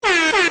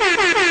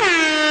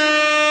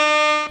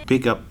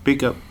Big up,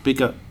 big up,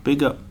 big up,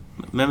 big up.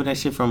 Remember that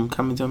shit from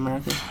Coming to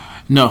America?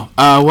 No.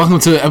 Welcome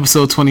to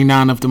episode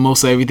 29 of the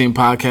Mostly Everything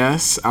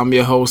podcast. I'm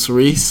your host,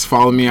 Reese.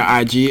 Follow me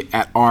on IG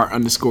at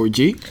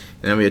R_G.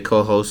 And I'm your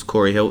co-host,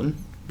 Corey Hilton.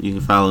 You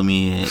can follow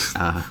me at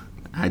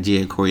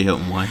IG at Corey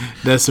Hilton 1.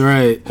 That's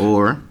right.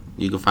 Or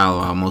you can follow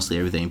our Mostly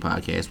Everything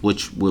podcast,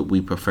 which would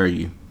we prefer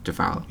you to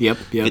follow. Yep.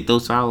 Get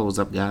those follows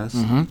up, guys.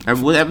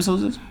 Mm-hmm. What episode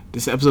is this?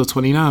 This is episode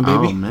 29,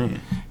 baby. Oh, man.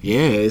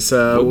 Yeah, it's...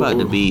 We're about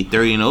to be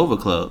 30 and over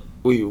club.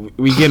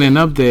 We getting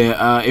up there.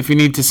 If you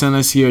need to send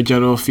us your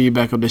general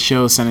feedback of the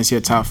show, send us your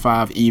top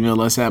 5.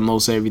 Email us at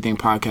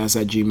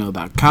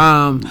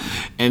mosteverythingpodcast@gmail.com.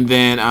 And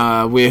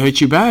then we'll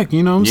hit you back,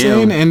 you know what I'm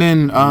saying? And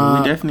then...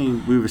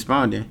 we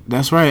responded.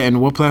 That's right.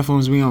 And what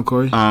platforms we on,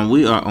 Corey?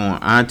 We are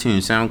on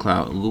iTunes,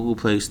 SoundCloud, Google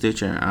Play,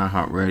 Stitcher, and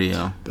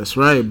iHeartRadio. That's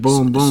right.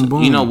 Boom,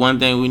 boom. You know one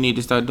thing we need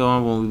to start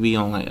doing when we be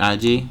on like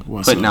IG?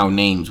 Putting out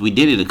names. We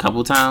did it a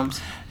couple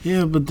times.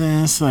 Yeah, but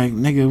then it's like,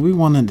 nigga, we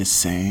one and the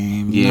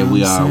same. Yeah,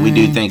 we are. We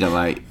do think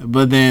alike.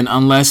 But then,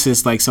 unless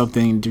it's like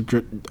something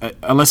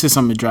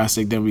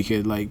drastic, then we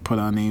could like put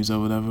our names or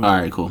whatever. All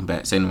right, cool.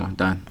 Bet. Say no more.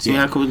 Done. See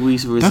how quick we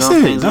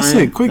resolve things. That's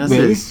it. Quick,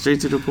 baby.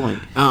 Straight to the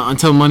point.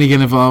 Until money get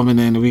involved, and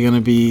then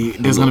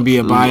there's gonna be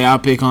a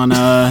biopic on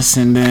us,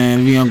 and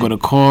then we gonna go to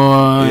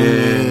court.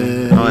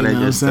 Yeah, all that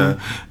good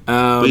stuff.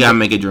 We gotta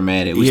make it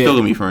dramatic. We still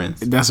gonna be friends.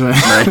 That's right.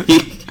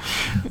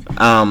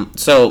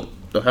 So.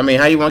 I mean,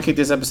 how you want to kick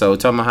this episode?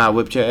 Tell me how I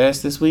whipped your ass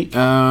this week?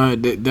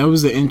 That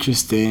was an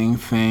interesting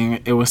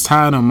thing. It was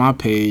tied on my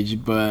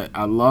page, but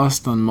I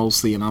lost on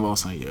Mostly, and I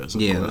lost on yours.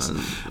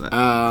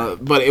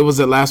 But it was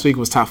last week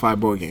was top 5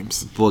 board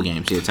games. Board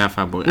games, yeah, top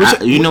 5 board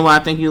games. You know why I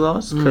think you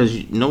lost?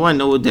 Because no one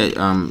knows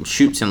that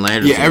Chutes and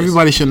Ladders is. Yeah,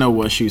 everybody should know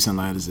what Chutes and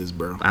Ladders is,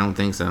 bro. I don't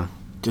think so.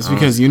 Just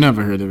because you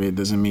never heard of it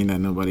doesn't mean that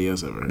nobody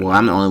else ever heard of it. Well,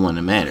 I'm the only one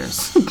that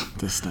matters.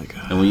 This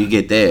nigga. And when you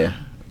get there...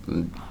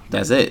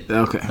 That's it.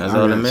 Okay. That's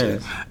all that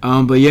matters.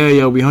 But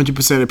yeah, we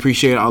 100%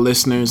 appreciate our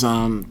listeners.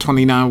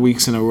 29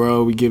 weeks in a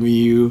row, we giving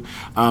you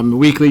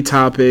weekly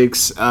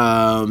topics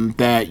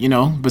that,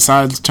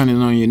 besides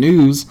turning on your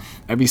news,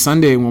 every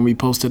Sunday when we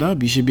post it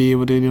up, you should be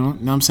able to, you know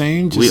what I'm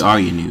saying? Just we are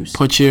your news.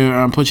 Put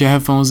your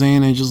headphones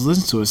in and just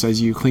listen to us as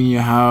you clean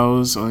your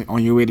house,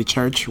 on your way to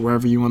church,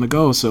 wherever you want to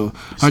go. So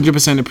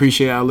 100%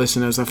 appreciate our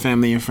listeners, our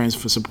family and friends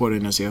for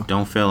supporting us, yo.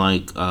 Don't feel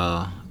like,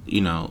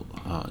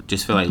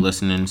 just feel like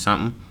listening to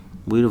something.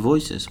 We the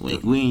voices. We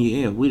in your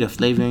ear. We the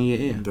flavor in your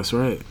ear. That's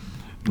right.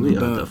 We are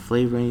the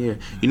flavor in your ear.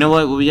 You know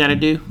what we got to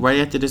do? Right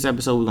after this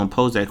episode, we're going to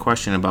pose that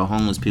question about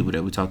homeless people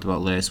that we talked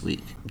about last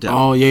week.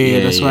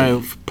 That's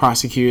right.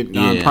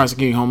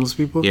 Prosecuting homeless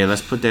people. Yeah,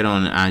 let's put that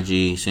on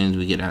IG as soon as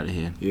we get out of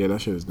here. Yeah, that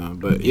shit is done.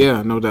 But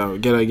yeah, no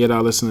doubt. Get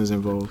our listeners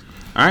involved.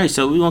 All right,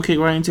 so we're going to kick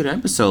right into the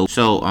episode.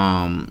 So,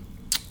 on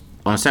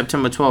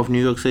September 12th,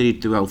 New York City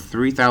threw out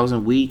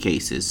 3,000 weed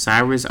cases.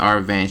 Cyrus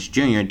R. Vance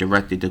Jr.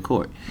 directed the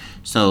court.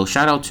 So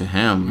shout out to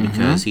him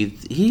because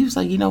he was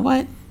like, you know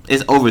what?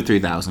 It's over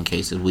 3,000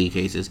 weed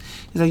cases.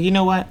 He's like, you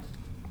know what?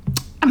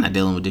 I'm not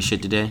dealing with this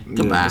shit today.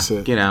 Goodbye.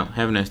 Get out.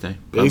 Have a nice day.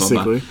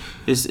 Basically. Blah.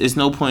 It's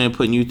no point in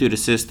putting you through the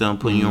system,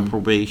 putting you on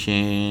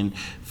probation,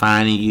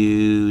 fining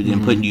you,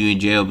 then putting you in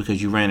jail because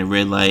you ran a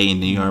red light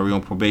and then you're already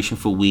on probation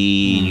for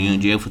weed and you're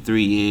in jail for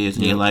 3 years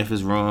and your life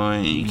is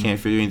ruined and you can't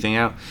figure anything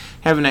out.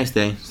 Have a nice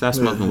day. Stop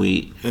smoking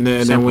weed. And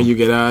then when you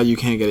get out, you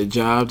can't get a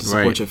job to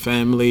support your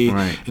family.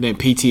 Right. And then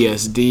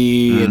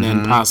PTSD and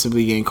then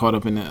possibly getting caught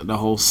up in the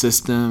whole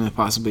system and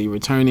possibly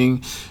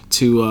returning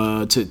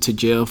to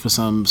jail for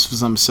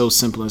something so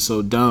simple and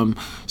so dumb.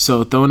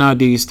 So throwing out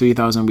these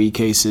 3,000 weed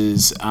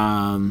cases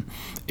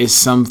is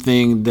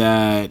something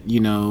that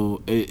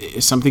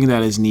is something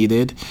that is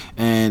needed,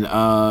 and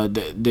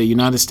the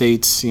United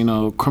States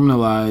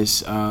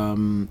criminalize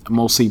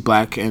mostly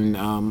black and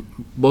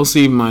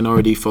mostly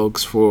minority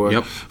folks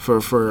for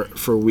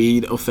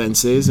weed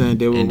offenses, and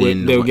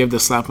they'll give the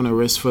slap on the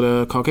wrist for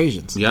the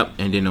Caucasians. Yep,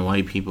 and then the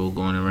white people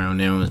going around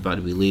there when it's about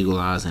to be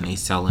legalized and they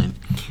selling.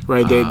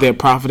 Right, they're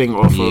profiting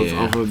off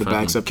of the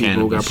backs of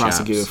people who got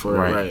prosecuted for it.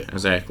 Right,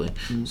 exactly.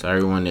 So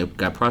everyone that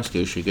got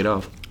prosecuted should get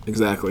off.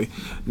 Exactly.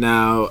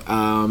 Now,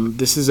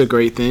 this is a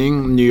great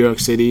thing. New York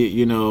City,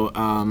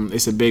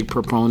 it's a big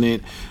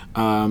proponent,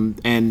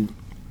 and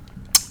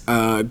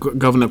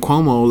Governor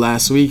Cuomo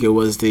last week. It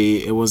was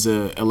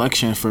a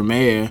election for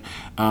mayor.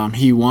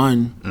 He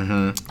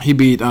won. He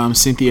beat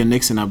Cynthia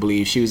Nixon, I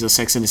believe. She was a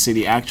Sex and the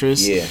City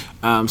actress. Yeah.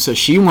 So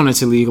she wanted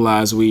to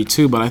legalize weed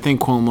too, but I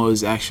think Cuomo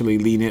is actually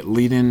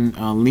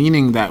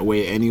leaning that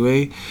way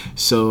anyway.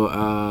 So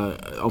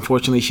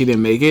unfortunately, she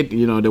didn't make it.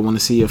 They want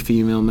to see a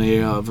female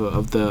mayor of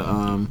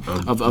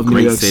New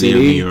York City. New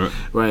York.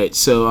 Right.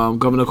 So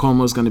Governor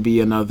Cuomo is going to be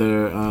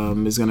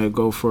is going to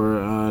go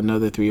for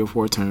another 3 or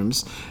 4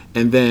 terms,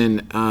 and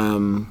then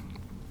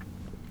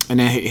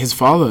his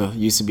father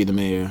used to be the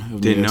mayor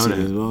of New York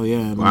City as well.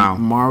 Yeah. Wow.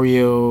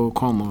 Mario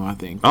Cuomo, I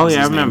think. Oh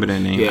yeah, I remember that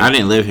name. Yeah. I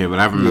didn't live here, but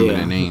I remember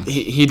that name.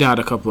 He died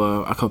a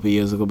couple of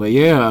years ago. But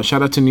yeah,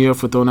 shout out to New York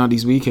for throwing out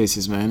these weed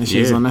cases, man. This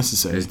shit is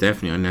unnecessary. It's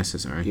definitely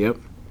unnecessary. Yep.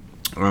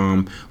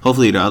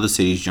 Hopefully the other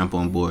cities jump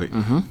on board.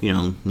 You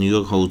know, New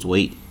York holds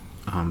weight.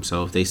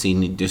 So if they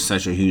see there's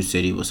such a huge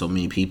city with so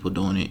many people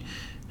doing it,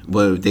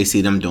 but if they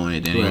see them doing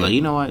it, then they're like,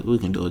 you know what, we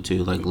can do it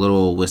too. Like little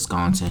old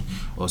Wisconsin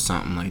or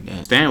something like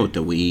that. Staying with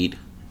the weed,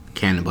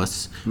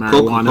 cannabis,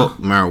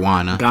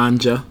 marijuana,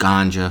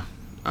 ganja.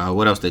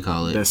 What else they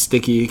call it? That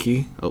sticky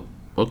icky. Oh,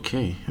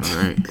 okay, all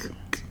right.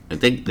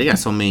 they got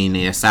so many in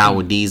there.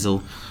 Sour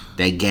diesel,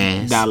 that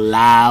gas, that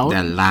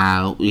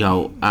loud.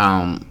 Yo,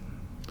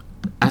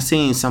 I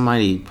seen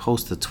somebody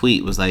post a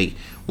tweet, was like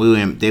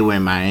they were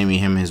in Miami,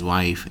 him and his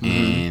wife,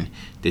 and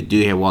the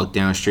dude had walked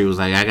down the street, was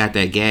like, I got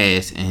that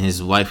gas, and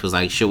his wife was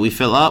like, should we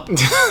fill up? And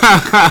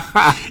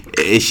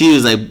she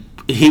was like,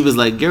 he was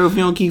like, girl, if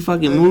you don't keep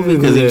fucking moving,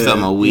 because he was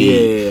talking about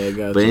weed. Yeah, I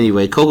got but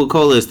anyway,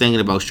 Coca-Cola is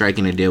thinking about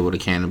striking a deal with a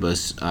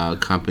cannabis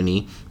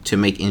company to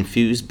make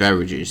infused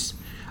beverages.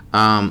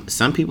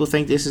 Some people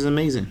think this is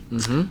amazing.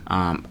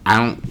 I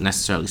don't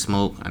necessarily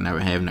smoke. I never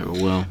have, never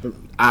will.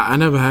 I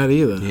never had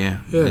either. Yeah,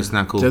 it's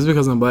not cool. Just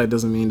because I'm black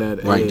doesn't mean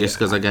that. Right, just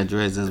because I got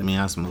dreads doesn't mean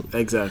I smoke.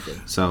 Exactly.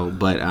 So,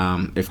 but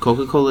if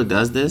Coca-Cola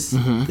does this,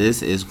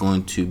 this is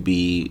going to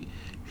be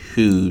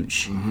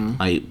huge.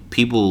 Like,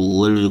 people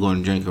literally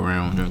going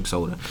to drink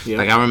soda. Yep.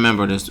 Like, I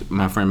remember this,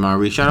 my friend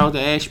Maurice, shout out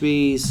to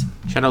Ashby's,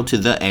 shout out to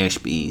the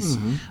Ashby's.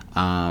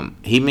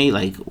 He made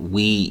like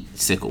weed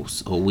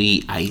sickles or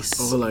weed ice.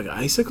 Oh, like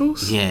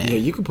icicles? Yeah. Yeah,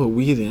 you could put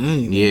weed in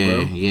anything,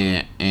 bro.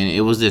 Yeah. And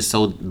it was just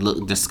so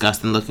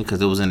disgusting looking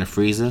because it was in the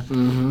freezer.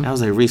 And I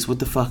was like, Reese, what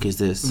the fuck is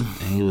this?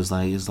 And he was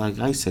like, it's like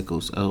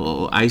icicles.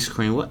 Oh, ice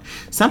cream. What?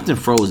 Something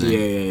frozen.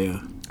 Yeah.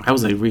 I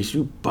was like, Reese,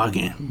 you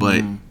bugging.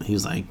 But he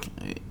was like,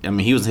 I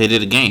mean, he was ahead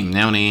of the game.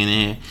 Now they in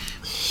there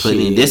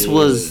putting in. This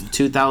was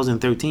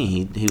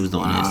 2013. He was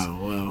doing this.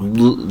 Wow.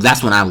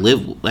 That's when I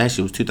lived. Last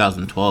year was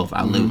 2012.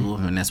 I lived with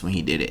him, and that's when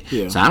he did it.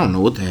 Yeah. So I don't know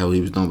what the hell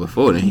he was doing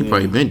before then. He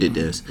probably been did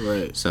this.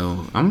 Right.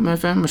 So I'm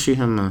gonna shoot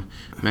him a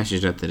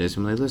message after this.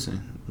 I'm like,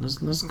 listen,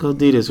 let's go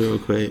do this real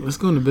quick. Let's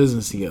go into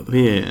business together.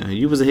 Yeah,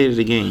 you was ahead of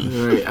the game.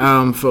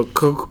 Right. For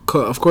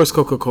of course,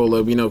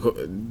 Coca-Cola. You know,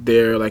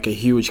 they're like a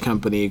huge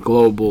company,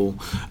 global.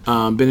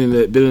 Been in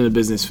the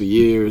business for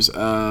years.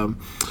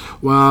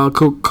 While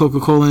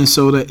Coca-Cola and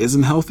soda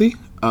isn't healthy,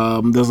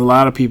 there's a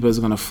lot of people that's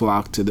going to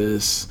flock to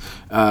this,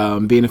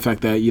 being the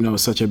fact that, you know,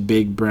 such a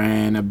big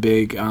brand, a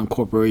big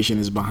corporation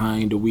is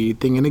behind the weed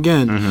thing. And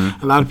again,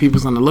 a lot of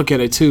people's going to look at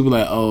it too, be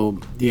like, oh,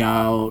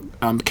 yeah,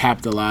 I'm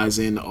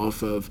capitalizing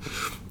off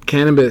of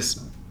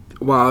cannabis.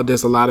 While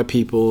there's a lot of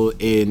people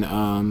in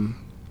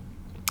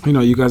you know,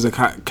 you guys are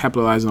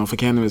capitalizing off of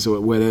cannabis,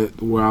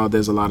 while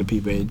there's a lot of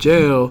people in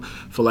jail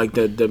for like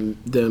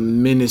the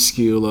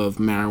minuscule of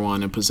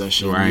marijuana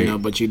possession, right? You know,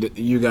 but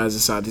you guys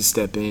decide to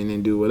step in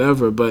and do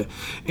whatever. But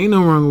ain't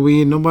no wrong with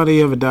weed.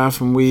 Nobody ever died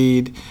from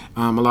weed.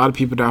 A lot of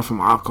people die from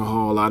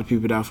alcohol. A lot of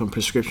people die from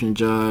prescription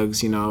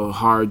drugs. You know,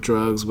 hard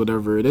drugs,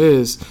 whatever it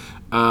is.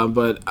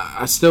 But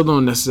I still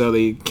don't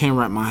necessarily can't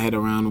wrap my head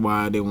around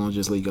why they won't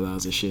just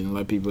legalize this shit and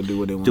let people do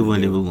what they want. Do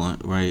what they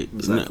want, right?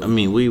 Exactly. I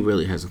mean, weed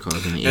really hasn't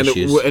caused any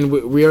issues. And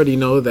we already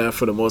know that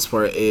for the most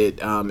part, it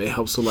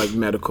helps with like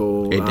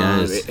medical. It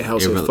does. It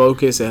helps with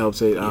focus. It helps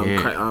with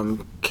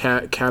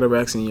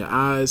cataracts in your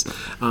eyes.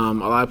 A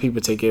lot of people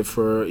take it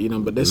for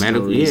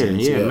medicinal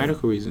reasons. Yeah,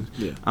 medical reasons.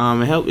 Yeah.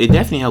 It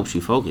definitely helps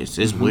you focus.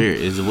 It's weird.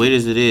 As weird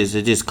as it is,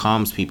 it just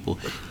calms people.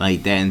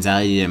 Like that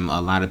anxiety that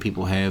a lot of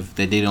people have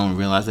that they don't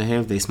realize they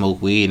have. They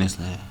smoke weed and it's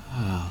like,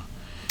 oh,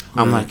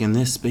 I'm like in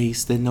this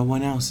space that no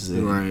one else is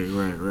in.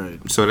 Right.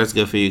 So that's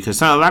good for you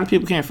because a lot of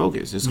people can't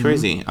focus. It's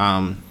crazy.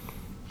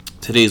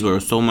 Today's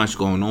world, so much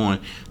going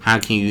on. How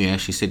can you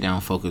actually sit down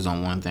and focus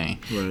on one thing?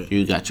 Right.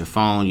 You got your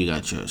phone, you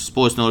got your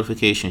sports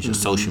notifications, your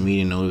social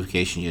media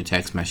notifications, your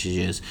text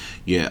messages,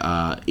 your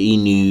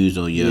e-news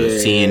or your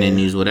CNN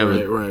news,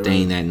 whatever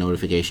thing that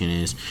notification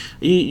is.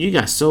 You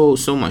got so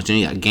much. Then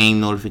you got game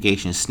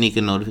notifications,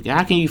 sneaker notifications.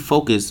 How can you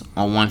focus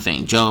on one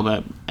thing?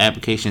 Job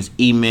applications,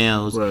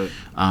 emails,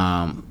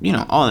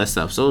 all that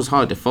stuff. So it's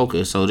hard to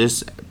focus. So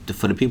this,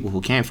 for the people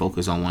who can't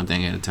focus on one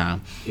thing at a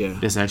time,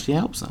 this actually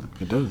helps them.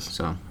 It does.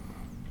 So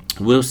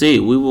we'll see.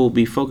 We will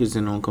be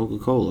focusing on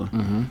Coca-Cola.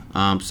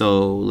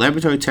 So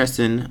laboratory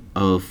testing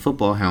of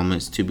football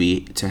helmets to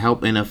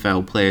help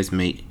NFL players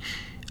make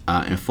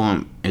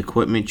informed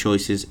equipment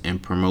choices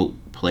and promote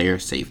player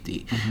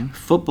safety.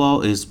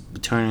 Football is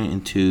turning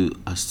into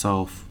a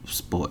soft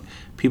sport.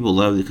 People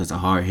love it because of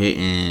hard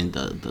hitting,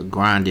 the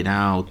grinding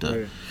out,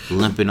 the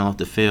limping off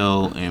the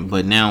field,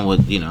 but now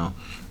with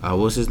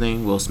what's his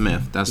name? Will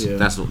Smith. That's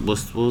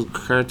what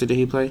character did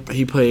he play?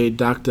 He played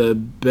Dr.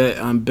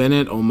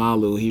 Bennett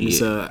Omalu. He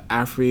was a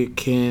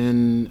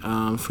African.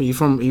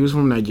 He was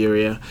from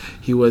Nigeria.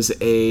 He was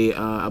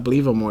I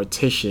believe a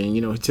mortician.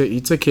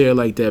 He took care of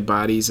like dead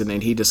bodies, and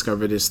then he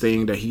discovered this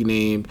thing that he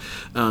named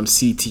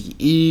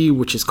CTE,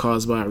 which is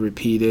caused by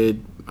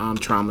repeated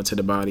trauma to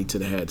the body, to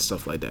the head,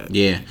 stuff like that.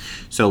 Yeah.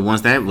 So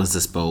once that was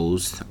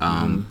exposed,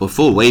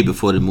 way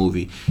before the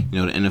movie, the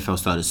NFL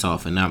started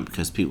softening up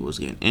because people was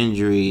getting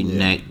injured,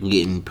 neck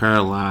getting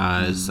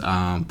paralyzed,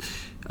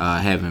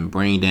 having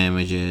brain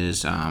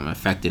damages,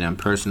 affected their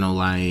personal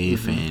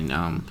life,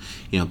 and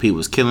people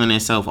was killing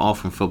themselves all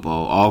from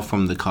football, all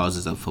from the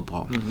causes of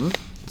football.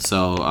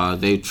 So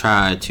they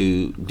try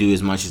to do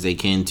as much as they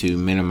can to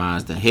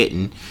minimize the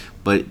hitting,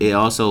 but it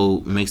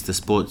also makes the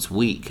sports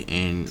weak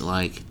and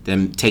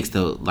them takes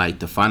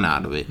the fun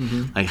out of it.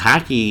 Like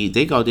hockey,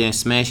 they go out there and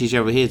smash each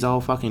other heads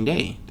all fucking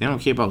day. They don't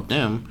care about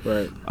them,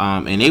 right?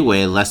 And they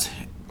wear less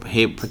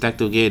head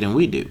protective gear than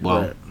we do.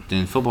 Well, right.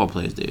 Than football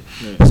players do.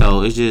 Right.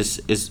 So it's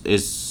just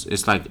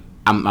it's like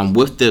I'm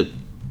with the.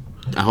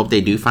 I hope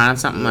they do find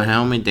something, a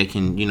helmet that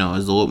can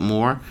absorb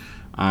more,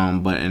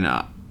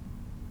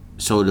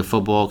 so the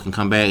football can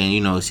come back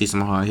and see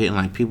some hard hitting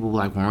like people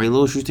like when Ray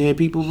Lewis used to hit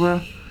people,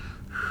 bro.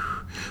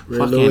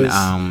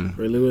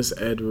 Ray Lewis,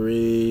 Ed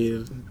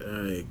Reed,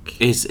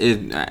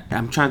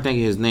 I'm trying to think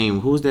of his name.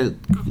 Who's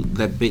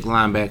that big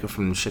linebacker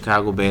from the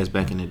Chicago Bears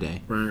back in the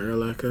day? Brian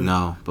Urlacher?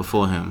 No,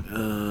 before him.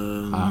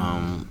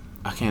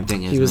 I can't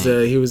think of his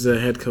name. He was the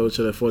head coach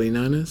of the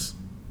 49ers?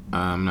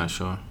 I'm not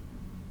sure.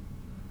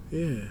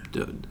 Yeah.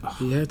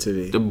 He had to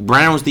be. The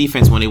Browns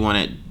defense when they won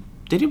it.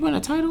 Did he win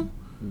a title?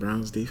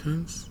 Browns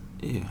defense?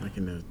 Yeah. Like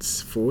in the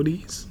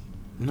 40s?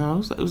 No,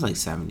 it was like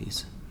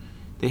 70s.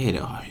 They had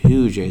a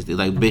huge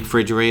like big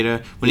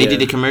refrigerator. When they did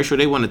the commercial,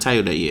 they won the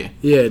title that year.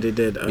 Yeah, they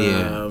did.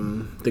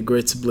 The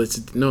Grits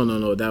Blitz.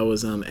 No, that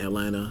was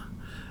Atlanta.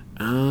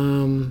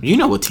 You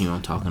know what team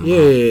I'm talking about?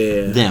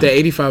 Yeah. Them. The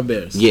 85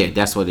 Bears. Yeah,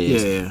 that's what it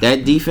is. Yeah.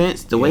 That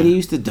defense, the way they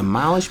used to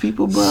demolish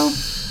people, bro.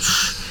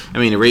 I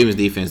mean, the Ravens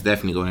defense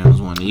definitely go down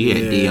as one. You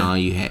had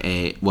Deion, you had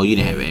Ed. Well, you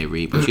didn't have Ed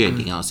Reed, but you had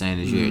Deion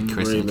Sanders, you had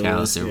Christian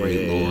McAllister,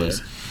 Ray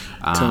Lewis.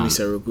 Tony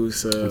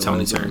Siragusa.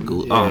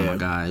 Oh my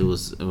God, it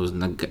was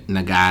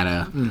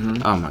Nagata.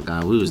 Oh my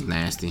God, we was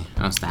nasty.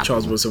 Unstoppable.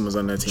 Charles Woodson was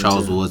on that team.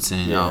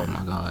 Woodson. Yeah. Oh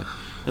my God,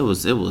 it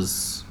was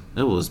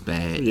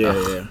bad.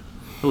 Yeah.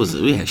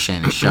 We had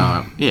Shannon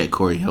Sharp. We had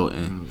Corey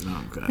Hilton.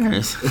 Oh God.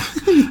 Yes.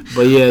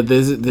 But yeah,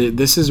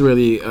 this is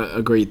really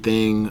a great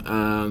thing.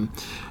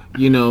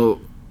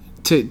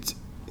 To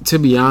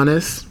be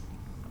honest,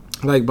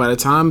 like by the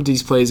time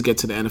these players get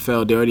to the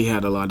NFL, they already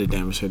had a lot of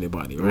damage to their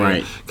body,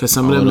 right? Because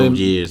some of them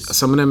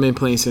been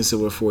playing since they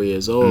were 4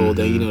 years old.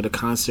 And the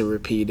constant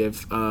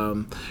repetitive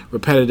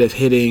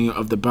hitting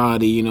of the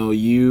body.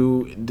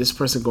 This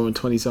person going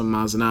 20-something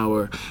miles an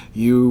hour,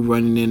 you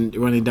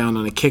running down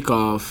on a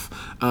kickoff,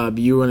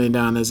 you running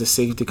down as a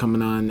safety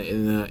coming on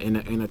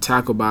in a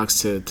tackle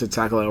box to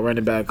tackle a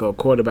running back or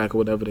quarterback or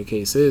whatever the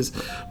case is.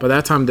 By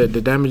that time, the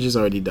damage is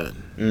already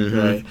done,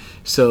 right?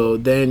 So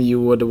then you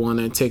would want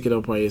to take it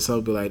up on yourself.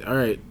 Be like, all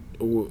right,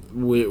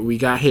 we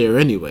got here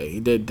anyway.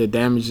 The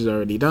damage is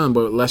already done,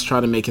 but let's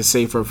try to make it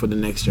safer for the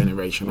next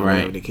generation, or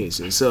whatever the case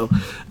is. So,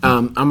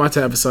 I'm about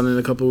to have a son in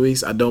a couple of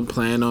weeks. I don't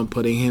plan on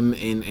putting him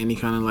in any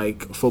kind of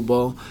like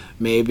football.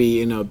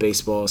 Maybe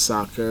baseball,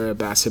 soccer,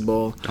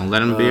 basketball. Don't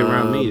let him be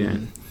around me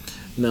then.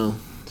 No.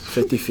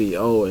 50 feet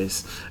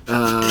always.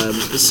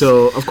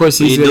 So of course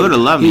he's your daughter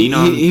love me.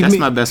 That's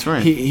my best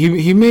friend.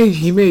 He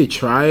may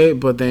try it,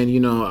 but then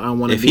I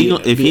want to be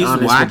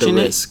honest watching with the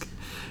risk.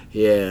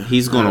 Yeah,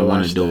 he's gonna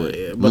want to do it.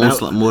 Yeah.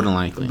 More than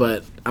likely.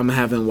 But I'm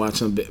having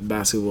watching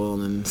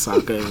basketball and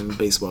soccer and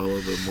baseball a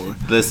little bit more.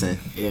 Listen,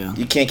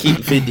 you can't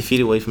keep 50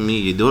 feet away from me.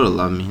 Your daughter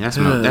love me. That's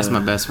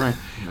my best friend.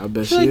 I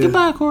bet she's like,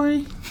 goodbye,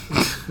 Corey.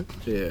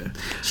 Yeah,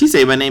 she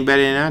say my name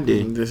better than I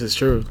did. This is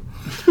true.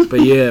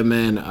 But yeah,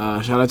 man,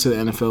 shout out to the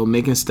NFL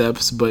making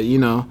steps. But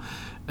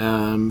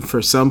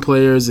for some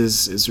players,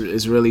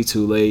 it's really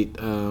too late.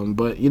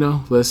 But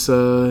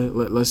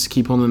let's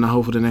keep holding the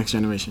hope for the next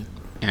generation.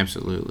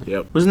 Absolutely.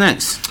 Yep. What's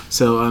next?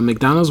 So,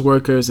 McDonald's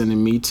workers and the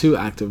Me Too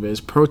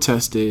activists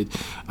protested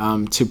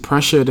to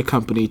pressure the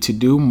company to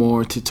do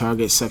more to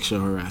target sexual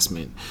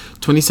harassment.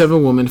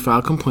 27 women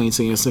filed complaints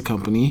against the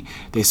company.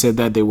 They said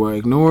that they were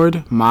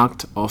ignored,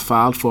 mocked, or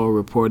filed for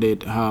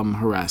reported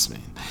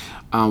harassment.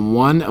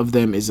 One of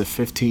them is a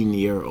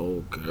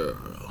 15-year-old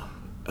girl.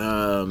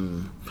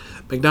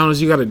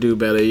 McDonald's, you got to do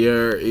better.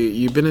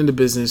 You've been in the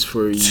business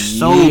for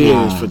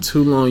years, for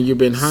too long. You've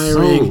been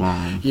hiring.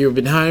 You've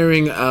been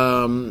hiring.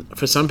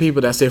 For some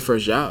people, that's their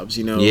first jobs.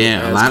 A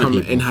lot of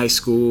people in high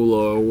school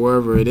or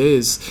wherever it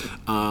is.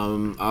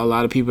 A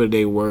lot of people,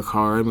 they work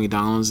hard.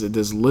 McDonald's.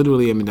 There's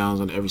literally a McDonald's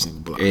on every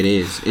single block. It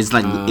is. It's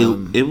like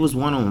it was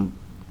one on.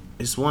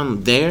 It's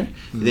one there,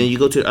 and then you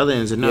go to the other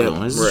end, it's another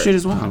one. This shit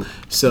is wild.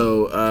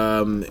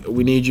 So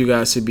we need you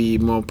guys to be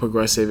more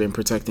progressive in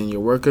protecting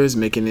your workers,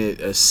 making it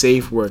a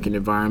safe working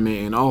environment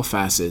in all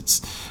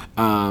facets.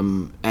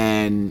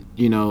 And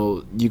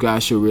you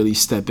guys should really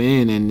step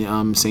in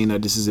and saying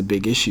that this is a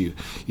big issue.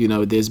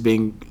 There's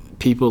been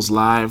people's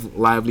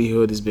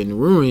livelihood has been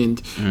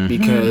ruined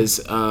because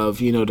of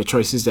the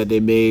choices that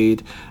they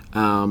made.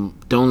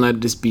 Don't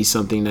let this be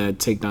something that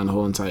take down the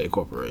whole entire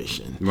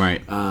corporation.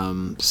 Right.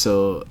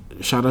 So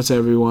shout out to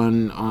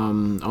everyone,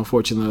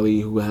 unfortunately,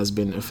 who has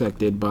been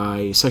affected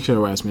by sexual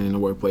harassment in the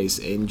workplace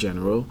in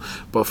general.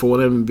 But for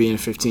one of them being a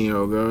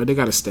 15-year-old girl, they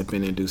got to step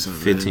in and do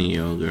something.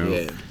 15-year-old girl.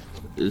 Yeah.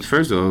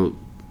 First of all,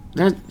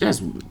 that's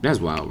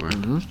wild, bro.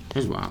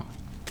 That's wild.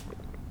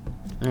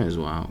 That is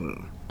wild.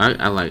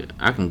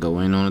 I can go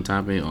in on the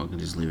topic or I can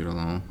just leave it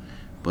alone.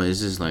 But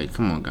it's just like,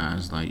 come on,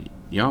 guys. Like,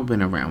 y'all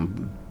been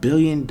around $1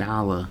 billion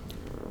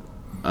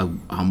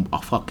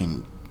a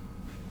fucking.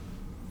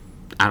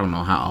 I don't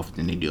know how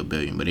often they do $1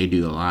 billion, but they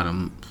do a lot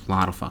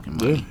of fucking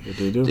money. Yeah,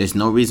 they do. There's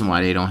no reason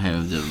why they don't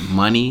have the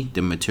money,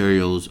 the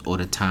materials, or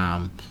the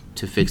time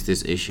to fix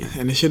this issue.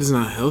 And this shit is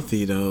not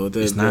healthy though.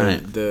 It's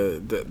not.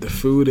 The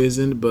food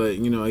isn't, but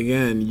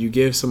again, you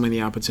give so many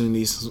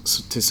opportunities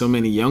to so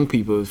many young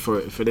people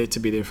for it to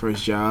be their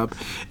first job,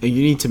 and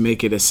you need to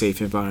make it a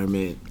safe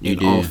environment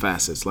in all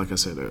facets, like I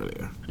said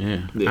earlier.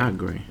 Yeah. I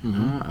agree.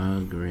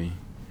 Mm-hmm.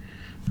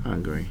 I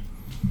agree.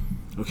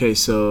 Okay,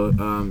 so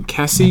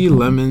Kasi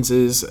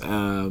Lemons'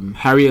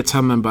 Harriet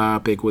Tubman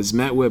biopic was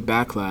met with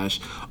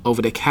backlash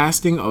over the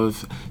casting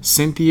of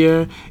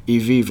Cynthia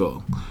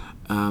Erivo,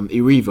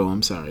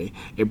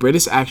 a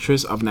British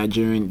actress of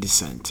Nigerian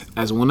descent,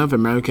 as one of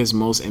America's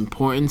most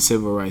important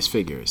civil rights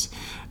figures.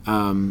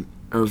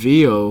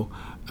 Erivo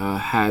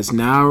has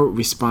now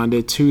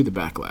responded to the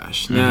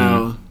backlash. Mm-hmm.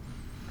 Now,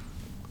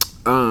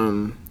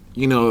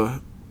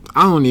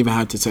 I don't even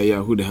have to tell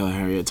y'all who the hell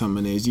Harriet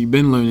Tubman is. You've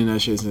been learning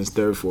that shit since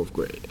 3rd, 4th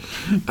grade.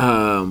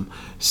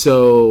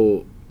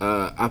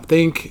 I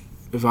think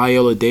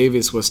Viola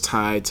Davis was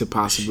tied to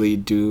possibly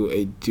to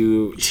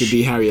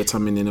be Harriet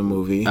Tubman in a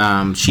movie.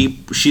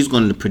 She's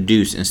going to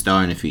produce and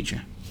star in the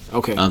feature.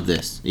 Okay. Of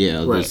this,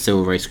 the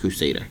Civil Rights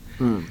Crusader.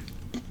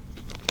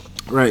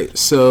 Right.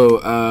 So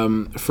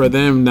for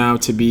them now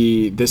to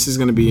be, this is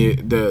going to be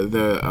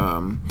the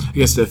I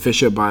guess the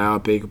official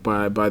biopic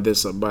by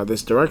this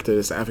director,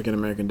 this African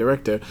American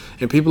director,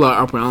 and people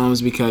are up in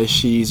arms because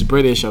she's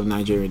British of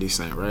Nigerian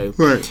descent, right?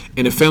 Right.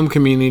 In the film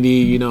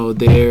community,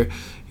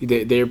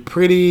 they're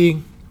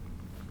pretty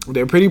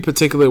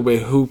particular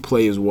with who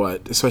plays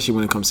what, especially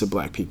when it comes to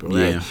black people,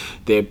 right? Yeah.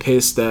 They're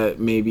pissed that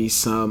maybe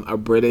a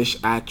British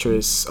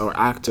actress or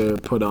actor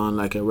put on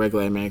like a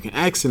regular American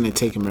accent and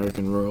take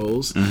American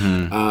roles.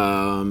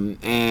 Mm-hmm.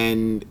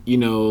 And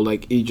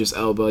like Idris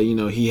Elba,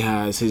 he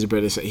has his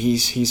British.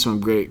 He's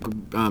from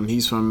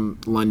he's from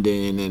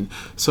London and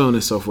so on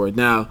and so forth.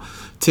 Now,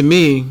 to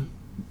me,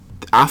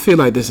 I feel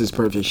like this is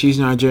perfect. She's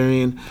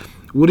Nigerian.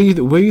 Where do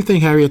you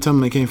think Harriet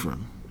Tubman came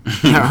from?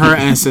 Her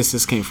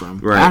ancestors came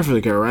from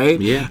Africa,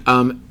 right? Yeah.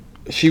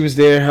 She was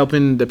there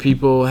helping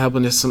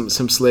some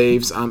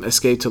slaves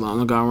escape to the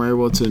Underground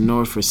Railroad to the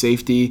north for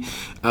safety.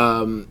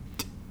 The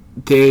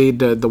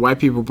white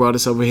people brought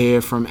us over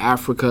here from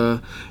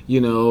Africa.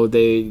 We were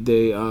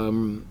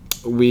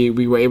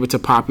able to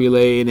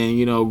populate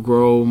and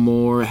grow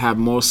more, have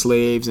more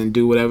slaves, and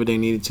do whatever they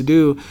needed to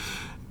do.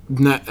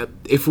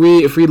 If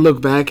we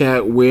look back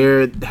at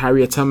where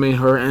Harriet Tubman,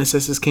 her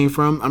ancestors came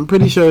from, I'm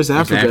pretty sure it's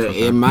Africa.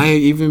 It might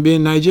even be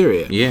in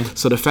Nigeria. Yeah.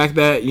 So the fact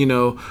that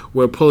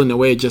we're pulling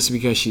away just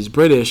because she's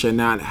British and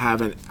not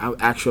having an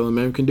actual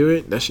American do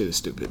it, that shit is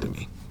stupid to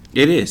me.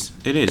 It is.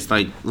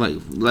 Like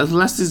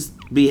let's just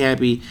be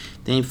happy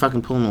they ain't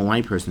fucking pulling a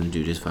white person to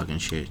do this fucking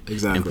shit.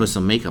 Exactly. And put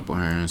some makeup on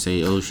her and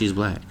say, oh, she's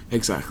black.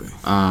 Exactly.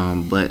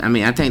 But I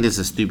mean, I think this is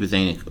a stupid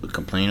thing to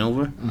complain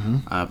over.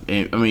 Mm-hmm.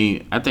 And, I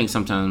mean, I think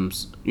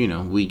sometimes we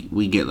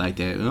get like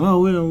that. Oh,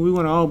 we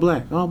want all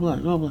black. Yeah. All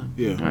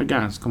right,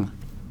 guys, come on.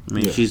 I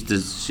mean, she's the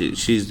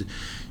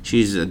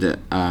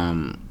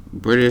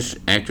British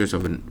actress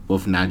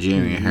with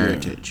Nigerian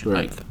heritage.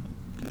 Right. Like,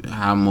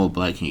 how more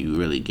black can you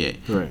really get?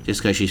 Right.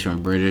 Just because she's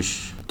from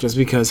British. Just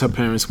because her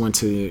parents went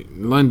to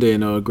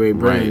London or Great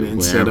Britain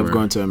instead of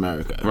going to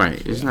America. Right.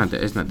 It's not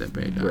that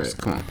bad, guys. Right.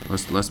 Come on.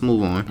 Let's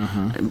move on.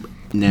 Uh-huh.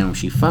 Now, if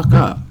she fuck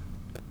up,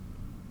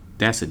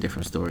 that's a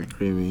different story. What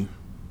do you mean?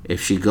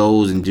 If she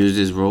goes and does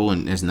this role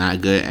and is not a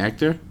good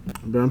actor,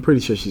 but I'm pretty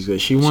sure she's good.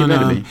 She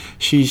won.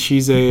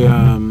 She's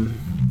an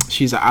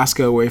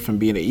Oscar away from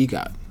being an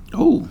EGOT.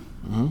 Oh.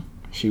 Mm-hmm.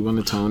 She won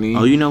the Tony.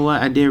 Oh, you know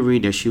what? I did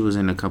read that she was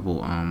in a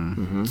couple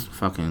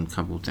fucking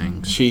couple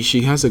things.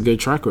 She has a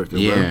good track record.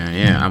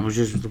 Yeah. I was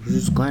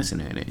just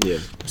glancing at it. Yeah.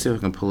 Let's see if I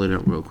can pull it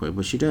up real quick.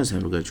 But she does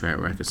have a good track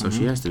record, so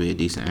she has to be a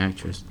decent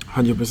actress.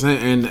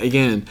 100%. And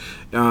again,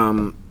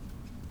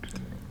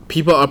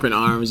 people up in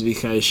arms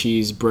because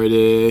she's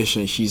British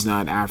and she's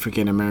not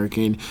African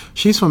American.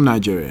 She's from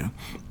Nigeria.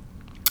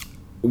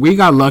 We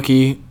got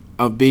lucky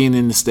of being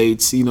in the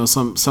States.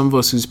 Some of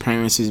us whose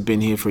parents has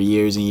been here for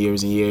years and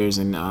years and years,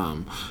 and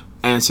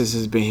ancestors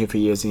has been here for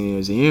years and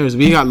years and years.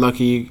 We got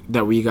lucky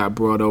that we got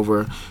brought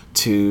over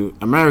to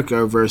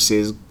America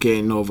versus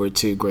getting over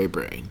to Great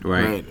Britain.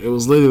 Right? It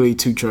was literally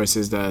two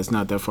choices that's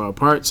not that far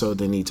apart, so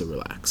they need to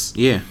relax.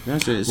 Yeah,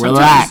 that's it.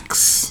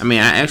 Relax. I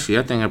mean, I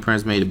think our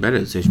parents made a better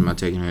decision by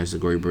taking her to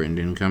Great Britain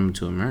than coming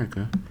to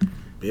America.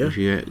 Yeah. If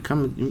you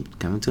coming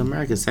to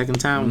America second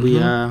time,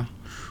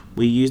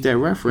 we use that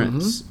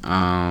reference,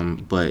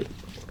 but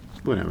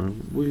whatever,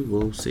 we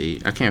will see.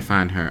 I can't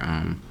find her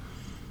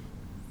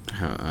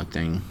her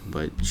thing,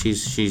 but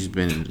she's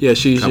been in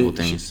a couple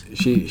things.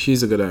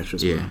 She's a good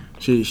actress. Yeah, bro.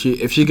 She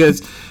if she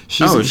gets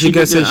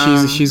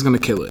she's gonna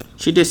kill it.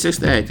 She did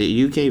Sixth Act,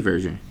 the UK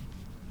version.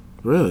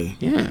 Really?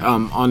 Yeah.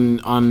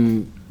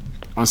 On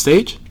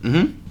stage.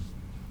 Mm-hmm.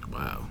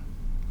 Wow.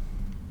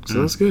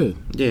 So that's good.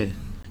 Yeah.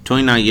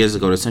 29 years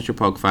ago, the Central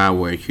Park Five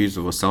were accused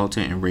of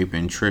assaulting and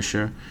raping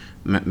Trisha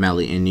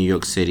Melly in New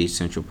York City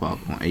Central Park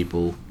on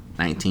April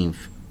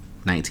 19th,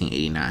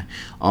 1989.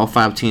 All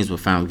 5 teens were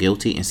found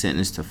guilty and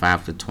sentenced to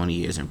 5 to 20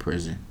 years in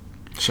prison.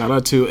 Shout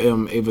out to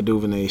Ava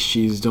DuVernay.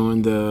 She's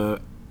doing the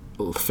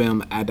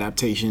film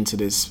adaptation to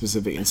this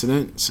specific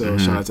incident. So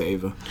shout out to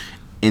Ava.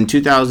 In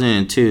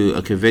 2002,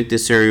 a convicted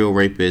serial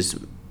rapist,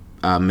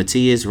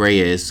 Matias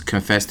Reyes,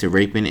 confessed to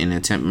raping and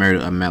attempt murder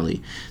of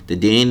Melly. The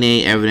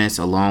DNA evidence,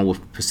 along with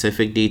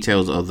specific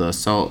details of the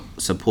assault,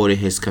 supported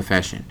his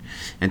confession.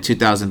 In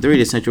 2003,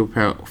 the Central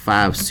Park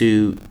Five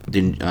sued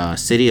the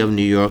city of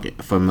New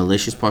York for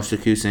malicious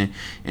prosecution.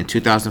 In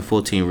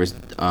 2014,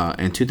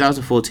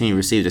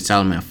 received a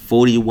settlement of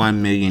 $41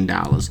 million.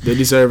 They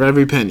deserve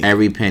every penny.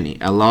 Every penny.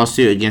 A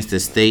lawsuit against the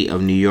state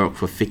of New York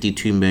for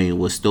 $52 million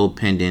was still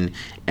pending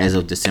as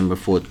of December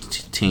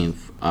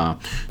 14th.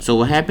 So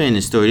what happened in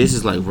the story? This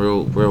is like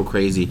real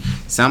crazy.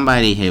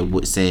 Somebody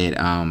had said,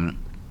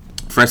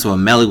 first of all,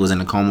 Melly was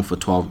in a coma for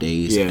 12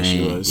 days. Yeah,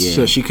 she was. Yeah.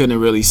 So she couldn't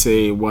really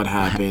say what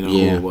happened or who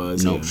it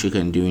was. No, she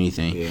couldn't do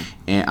anything. Yeah.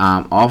 And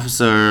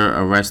officer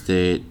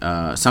arrested.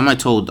 Somebody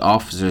told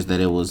officers that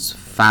it was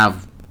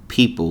 5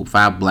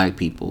 black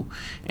people,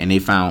 and they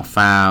found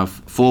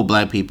 4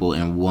 black people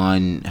and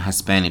 1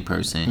 Hispanic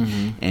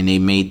person, and they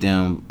made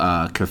them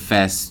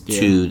confess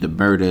to the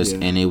murders,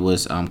 and it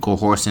was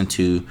coercing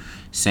to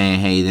saying,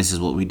 "Hey, this is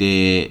what we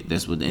did."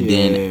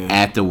 Then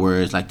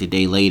afterwards, like the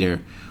day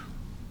later,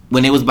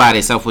 when they was by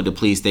themselves with the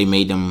police, they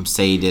made them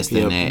say this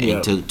and that,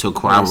 and to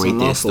corroborate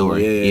their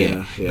story.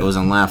 It was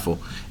unlawful.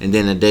 And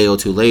then a day or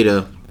two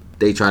later,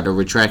 they tried to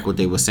retract what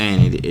they were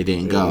saying. It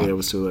didn't go. Yeah, it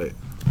was too late.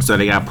 So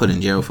they got put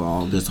in jail for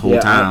all this whole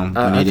time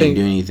when they didn't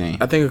do anything.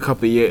 I think a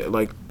couple of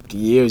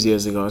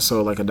years ago, I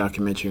saw like a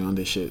documentary on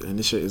this shit, and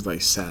this shit is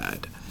like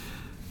sad.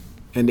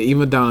 And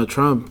even Donald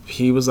Trump,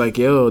 he was like,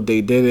 "Yo,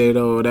 they did it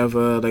or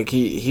whatever." Like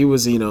he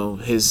was,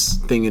 his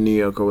thing in New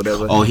York or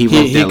whatever. Oh, he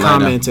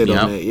commented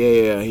on it.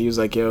 Yeah. He was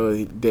like,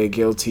 "Yo, they're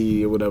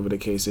guilty or whatever the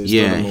case is."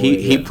 Yeah,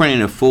 he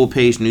printed a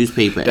full-page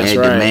newspaper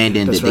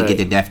demanding that they get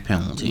the death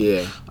penalty.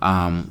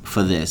 Yeah.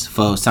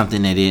 For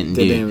something they didn't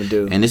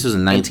do. And this was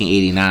in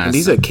 1989. And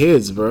these are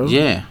kids, bro.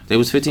 Yeah, they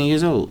was 15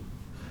 years old.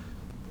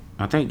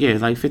 I think,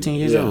 like 15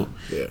 years old.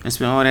 Yeah. And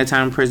spent all that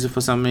time in prison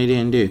for something they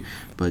didn't do.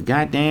 But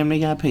goddamn, they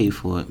got paid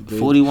for it.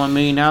 $41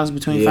 million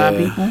between 5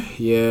 people?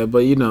 Yeah,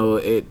 but,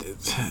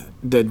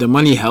 the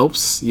money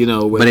helps,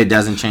 but it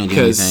doesn't change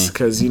anything.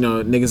 Because,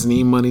 niggas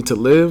need money to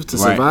live, to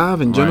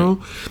survive in general.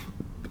 Right.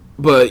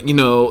 But,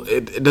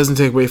 it doesn't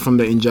take away from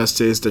the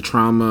injustice, the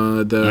trauma,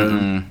 it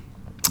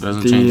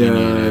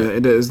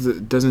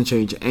doesn't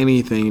change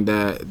anything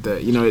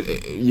that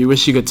you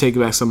wish you could take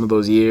back some of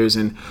those years,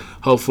 and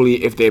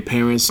hopefully if their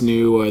parents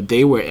knew or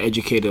they were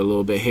educated a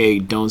little bit, hey,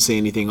 don't say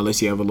anything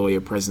unless you have a lawyer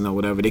present or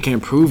whatever. They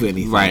can't prove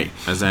anything. Right,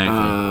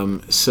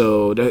 exactly.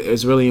 So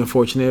it's really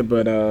unfortunate,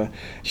 but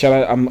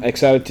I'm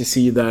excited to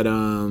see that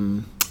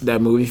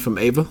movie from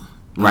Ava.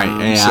 Right.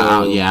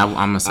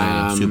 I'm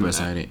excited. Super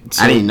excited.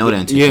 I didn't know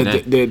that until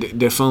today.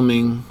 They're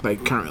filming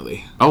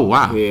currently. Oh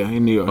wow. Yeah,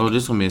 in New York. Oh,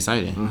 this is gonna be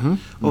exciting.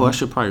 Oh, I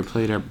should probably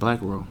play that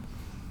black role.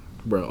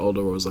 Bro, all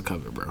the roles are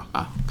covered, bro.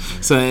 Oh.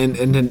 So and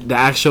then the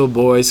actual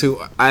boys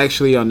who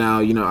actually are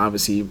now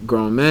obviously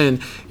grown men,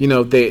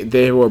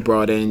 they were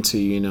brought in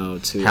to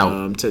to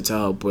help to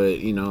help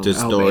with the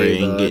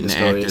story and getting the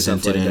actors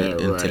into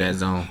that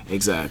zone.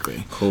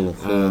 Exactly. Cool.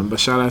 But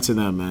shout out to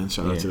them, man.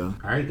 Shout out to them.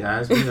 All right,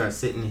 guys, we are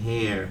sitting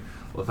here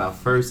with our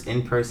first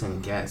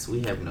in-person guest.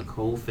 We have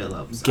Nicole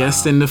Phillips.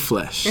 Guest in the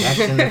flesh. Guest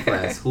in the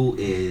flesh, who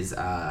is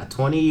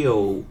 20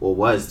 or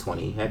was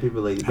 20. Happy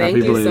belated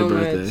birthday. Thank you so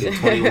much. You're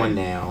 21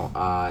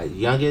 now.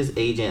 Youngest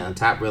agent on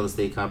top real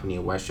estate company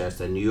in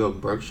Westchester, New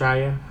York,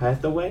 Berkshire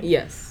Hathaway.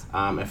 Yes.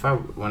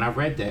 When I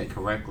read that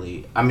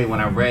correctly, when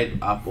I read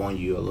up on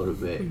you a little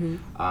bit,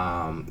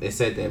 it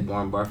said that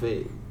Warren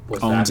Buffett he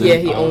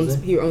owns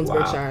wow.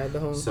 Berkshire, the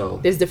home. So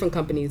there's different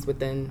companies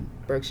within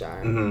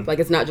Berkshire. Like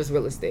it's not just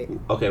real estate.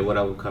 Okay, what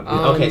other company?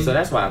 Okay, so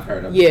that's what I've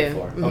heard of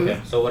before.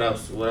 Okay, so what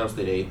else? What else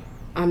did they?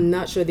 I'm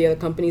not sure the other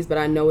companies, but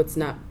I know it's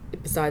not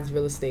besides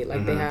real estate.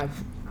 Like they have.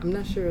 I'm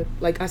not sure.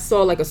 Like I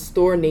saw a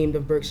store named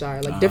of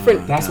Berkshire,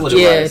 different. That's what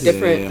it was.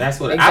 Different. That's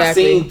what exactly. I've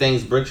seen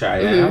things Berkshire,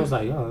 and I was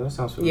like, oh, that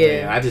sounds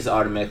familiar. I just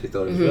automatically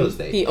thought it was real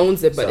estate. He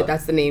owns it, but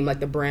that's the name,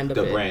 the brand of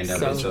it. The brand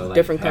of it. So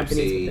different Pepsi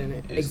companies within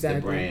it. It's the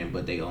brand,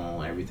 but they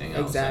own everything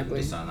else. Exactly.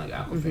 They sound like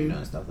Aquafina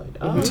and stuff like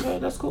that. Oh, okay,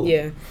 that's cool.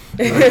 Yeah.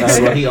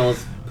 Well, he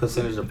owns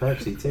percentage of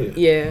Pepsi too.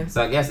 Yeah.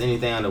 So I guess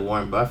anything under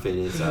Warren Buffett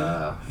is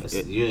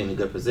you're in a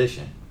good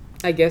position.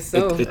 I guess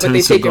so. But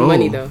they take your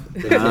money though.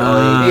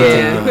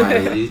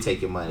 You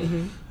take your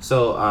money.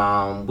 So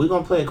we're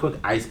gonna play a quick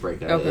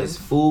icebreaker. Okay. It's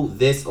food,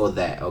 this or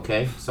that.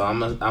 Okay. So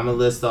I'm gonna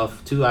list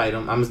off 2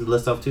 items. I'm gonna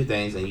list off 2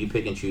 things, and you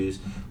pick and choose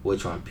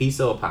which one: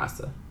 pizza or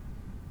pasta.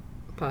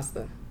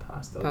 Pasta.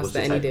 Pasta. Pasta What's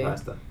your any type day. Of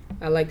pasta?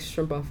 I like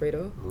shrimp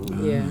Alfredo.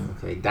 Ooh. Yeah.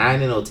 Okay.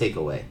 Dining or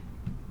takeaway?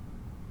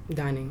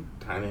 Dining.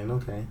 Dining.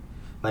 Okay.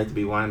 Like to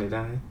be wine and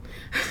dine?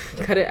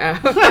 Cut it out.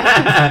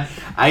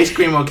 Ice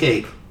cream or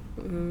cake?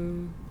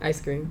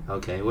 Ice cream.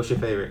 Okay, what's your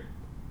favorite?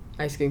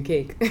 Ice cream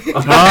cake.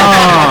 Oh,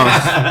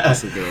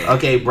 that's a good one.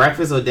 Okay,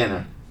 breakfast or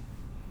dinner?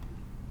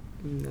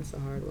 That's a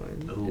hard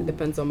one. Ooh. It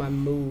depends on my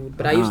mood,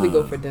 but I usually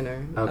go for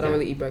dinner. I Okay. don't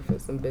really eat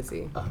breakfast. I'm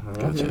busy.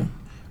 Gotcha.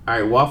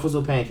 All right, waffles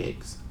or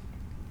pancakes?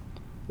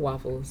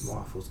 Waffles,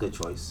 Waffles, good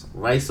choice.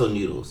 Rice or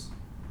noodles?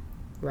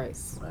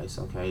 rice, Rice,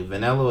 okay.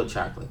 Vanilla or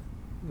chocolate?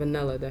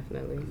 vanilla,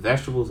 definitely.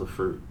 Vegetables or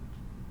fruit?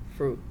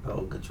 Fruit,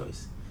 Oh, good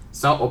choice.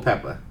 Salt or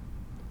pepper?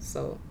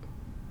 salt,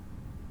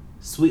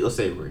 Sweet or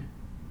savory?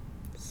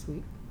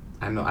 sweet,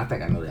 I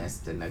think I know the answer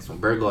to the next one.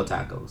 Burger or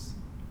tacos?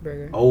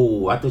 burger.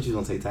 Oh, I thought you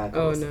was gonna say tacos.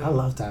 Oh, no. I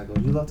love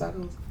tacos. You love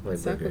tacos?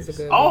 Tacos are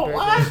good. Oh, with burger.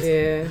 what?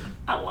 Yeah,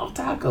 I love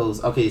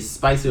tacos. Okay,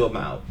 spicy or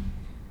mild?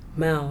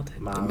 mild.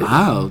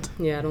 Mild?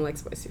 Yeah, I don't like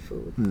spicy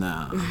food.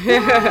 Nah.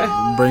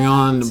 bring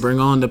on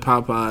the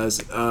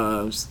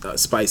Popeyes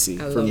spicy I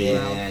for love me.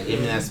 mild. Yeah, give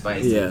me that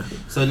spicy. Yeah.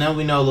 So now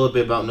we know a little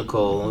bit about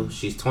Nicole.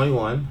 She's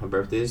 21. Her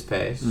birthday is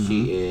past.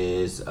 She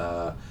is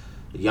the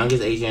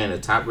youngest Asian in the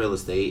top real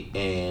estate,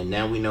 and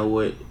now we know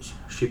what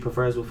she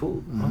prefers with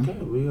food. Okay,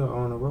 we are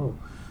on a roll.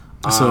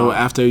 So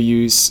after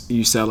you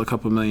sell a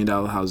couple $1 million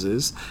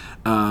houses,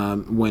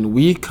 when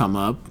we come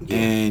up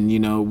and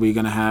we're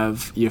gonna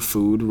have your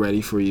food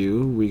ready for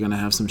you, we're gonna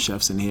have some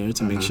chefs in here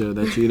to make sure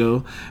that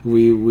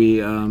we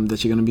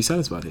that you're gonna be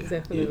satisfied here.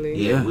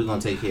 Definitely. Yeah, we're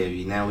gonna take care of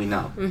you. Now we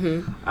know.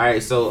 All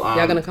right, so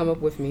Y'all gonna come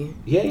up with me?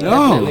 yeah,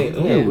 Oh,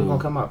 definitely. Yeah, we're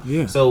gonna come up.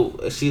 Yeah. So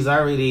she's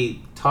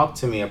already talked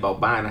to me about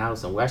buying a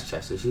house in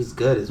Westchester. She's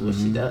good at what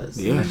she does.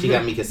 Yeah. And she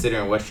got me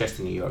considering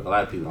Westchester, New York. A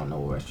lot of people don't know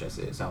where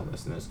Westchester is. Our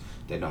listeners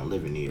that don't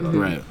live in New York.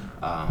 Right.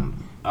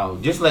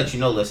 Just to let you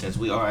know, listeners,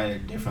 we are at a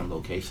different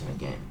location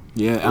again.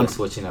 Yeah, We're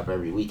switching up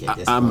every week at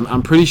this I'm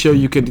point. pretty sure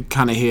you could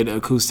kind of hear the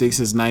acoustics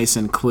is nice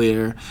and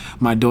clear.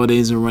 My daughter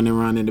isn't running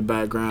around in the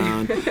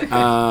background.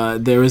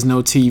 There is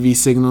no TV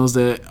signals.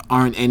 There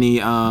aren't any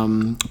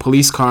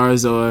police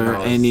cars or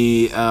No.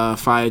 any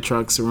fire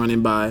trucks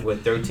running by. We're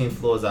 13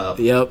 floors up.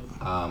 Yep.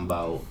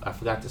 About I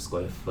forgot the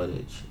square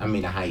footage. I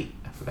mean the height.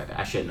 I forgot that.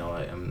 I should know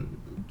it. I'm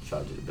in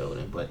charge of the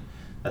building, but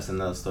that's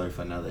another story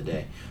for another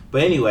day.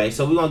 But anyway,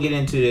 so we're gonna get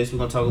into this. We're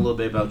gonna talk a little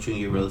bit about you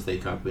and your real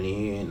estate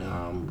company,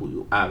 and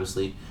we,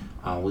 obviously,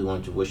 we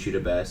want to wish you the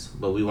best.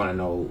 But we want to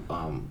know,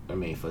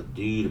 for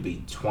you to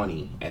be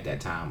 20 at that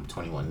time,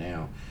 21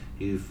 now,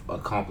 you've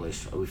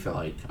accomplished. We feel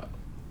like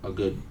a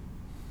good,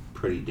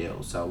 pretty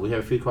deal. So we have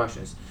a few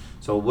questions.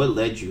 So what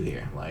led you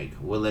here? Like,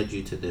 what led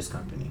you to this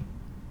company?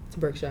 To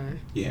Berkshire.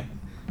 Yeah.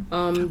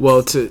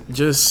 Well, to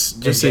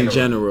just in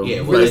general, Yeah,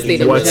 Real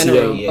estate in what's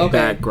general. your Okay.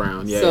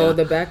 background? Yeah. So yeah.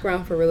 the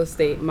background for real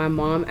estate, my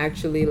mom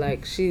actually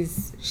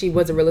she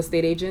was a real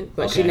estate agent,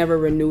 but she Okay. never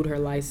renewed her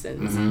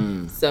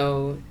license.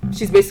 So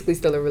she's basically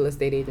still a real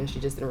estate agent. She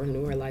just didn't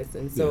renew her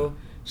license. So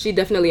she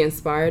definitely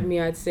inspired me,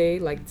 I'd say,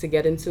 like to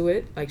get into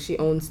it. Like she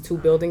owns 2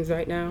 buildings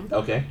right now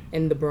Okay.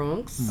 in the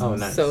Bronx. Oh,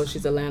 nice. So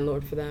she's a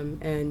landlord for them,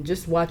 and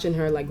just watching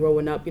her like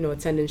growing up,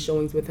 attending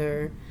showings with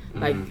her,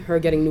 like her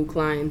getting new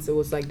clients, it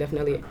was like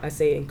definitely I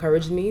say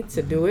encouraged me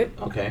to do it.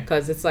 Okay.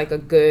 Because it's like a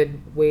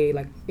good way,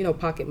 like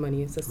pocket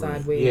money. It's a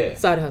side way, Yeah.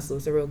 side hustle.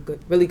 It's a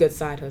really good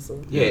side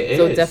hustle. Yeah, it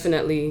so is.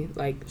 definitely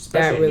like Especially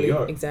that in really New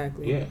York.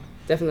 exactly. Yeah.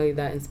 Definitely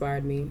that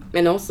inspired me.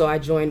 And also I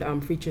joined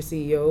Future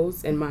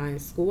CEOs in my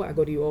school. I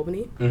go to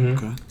UAlbany.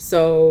 Mm-hmm.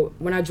 So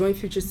when I joined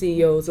Future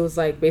CEOs, it was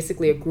like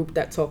basically a group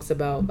that talks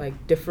about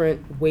like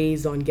different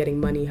ways on getting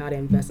money, how to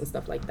invest and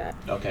stuff like that.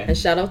 Okay. And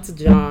shout out to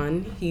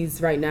John. He's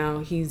Shout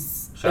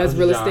out does to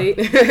real John.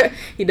 estate.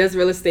 He does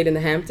real estate in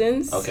the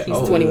Hamptons. Okay. He's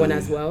Oh. 21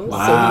 as well.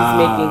 Wow. So he's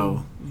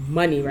making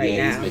money right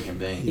yeah, now. he's making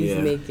bank. He's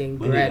Yeah. making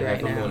We need bread to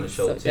have right him now. on the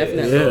show So too.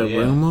 definitely. Yeah, Yeah.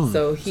 bring 'em on.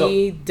 So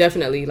he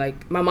definitely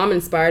like my mom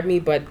inspired me,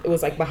 but it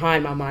was like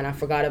behind my mind. I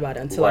forgot about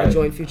it until I Right.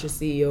 joined Future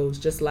CEOs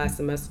just last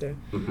semester.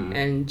 Mhm.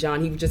 And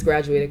John, he just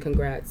graduated.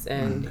 Congrats!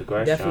 And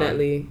Congrats,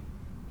 definitely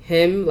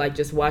him, like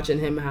just watching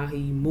him how he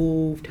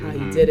moved, how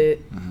Mhm. he did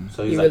it.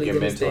 So he's He like really your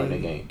did his mentor in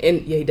thing. the game.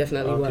 And yeah, he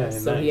definitely Okay,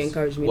 was. So he nice.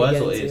 encouraged me Was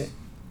to or get into is? it.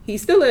 He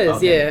still is,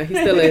 Okay. yeah. He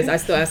still is. I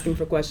still ask him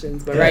for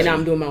questions, but right now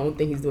I'm doing my own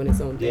thing. He's doing his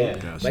own thing. Yeah.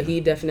 Gotcha. But he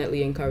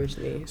definitely encouraged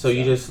me. So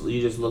you just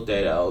looked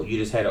at you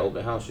just had an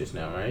open house just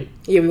now, right?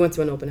 Yeah, we went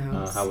to an open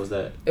house. How was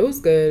that? It was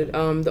good.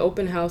 The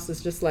open house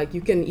is just like you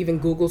can even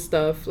Google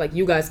stuff. Like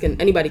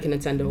anybody can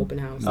attend an open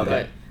house. Okay.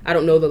 But I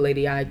don't know the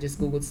lady. I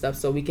just Googled stuff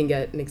so we can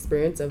get an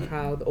experience of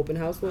how the open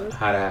house was.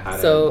 How that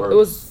So works? it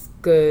was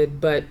good,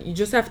 but you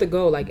just have to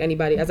go. Like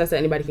anybody, as I said,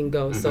 anybody can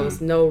go. So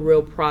it's no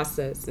real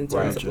process in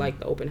terms Right. of like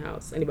the open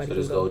house. Anybody So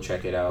can just go. go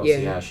check it out, Yeah.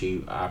 see how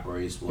she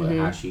operates,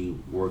 how she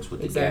works with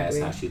the Exactly.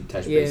 gas, how she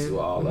touch Yeah. base with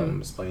all of them,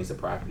 explains the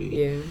property,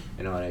 Yeah.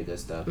 and all that good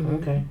stuff.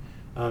 Okay.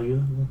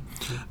 You?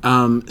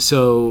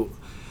 So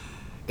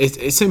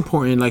it's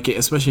important, like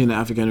especially in the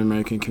African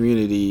American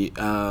community,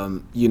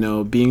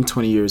 being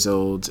 20 years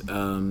old,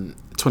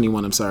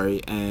 21, I'm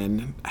sorry,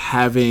 and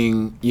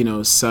having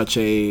such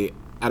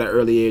at an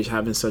early age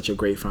having such a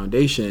great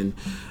foundation.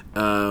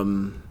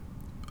 What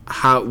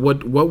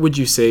would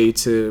you say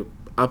to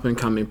up and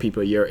coming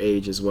people your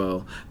age as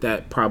well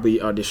that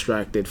probably are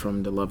distracted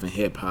from the love and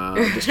hip hop,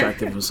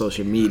 distracted from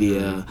social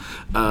media,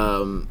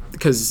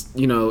 because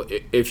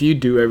if you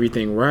do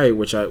everything right,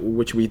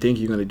 which we think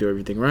you're going to do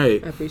everything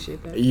right, I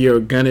appreciate that. you're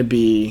gonna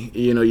be,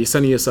 you're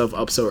setting yourself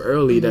up so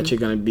early that you're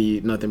gonna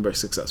be nothing but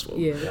successful.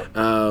 Yeah.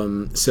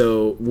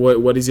 So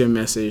what is your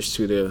message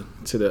to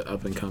the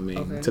up and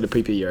coming, to the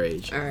people your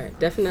age? All right,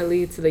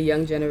 definitely to the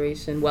young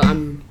generation. Well,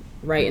 I'm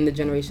right in the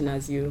generation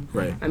as you.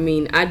 Right. I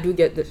mean, I do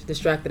get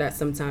distracted at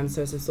sometimes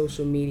in terms of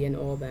social media and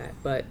all that,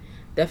 but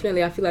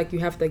definitely I feel like you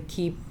have to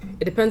keep.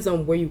 It depends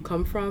on where you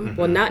come from.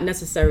 Well, not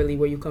necessarily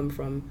where you come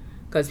from.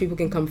 Because people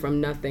can come from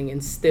nothing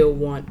and still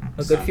want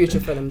a good future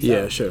for themselves.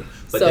 Yeah, sure.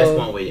 But that's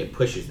one way that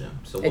pushes them.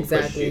 So what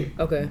pushes you?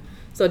 Okay.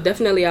 So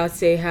definitely I would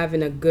say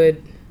having a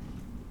good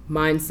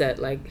mindset,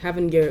 like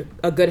having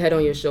a good head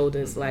on your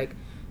shoulders, like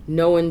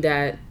knowing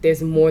that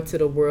there's more to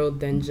the world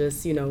than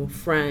just,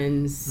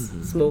 friends,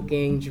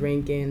 smoking,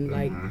 drinking.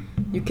 Like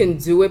you can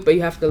do it, but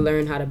you have to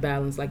learn how to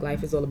balance. Like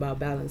life is all about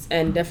balance.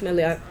 And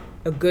definitely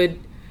a good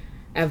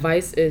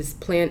advice is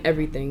plan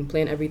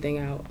everything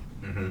out.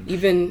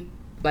 Even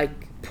like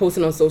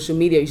posting on social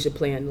media, you should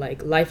plan.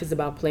 Like life is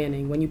about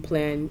planning. When you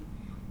plan,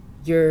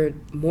 you're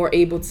more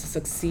able to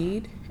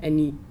succeed,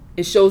 and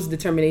it shows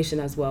determination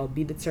as well.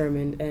 Be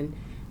determined and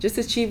just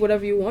achieve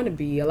whatever you want to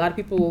be. A lot of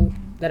people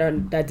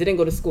that didn't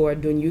go to school are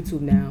doing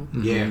YouTube now.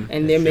 Yeah,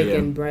 and they're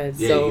making bread.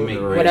 Yeah, so you make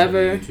bread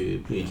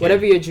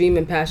whatever your dream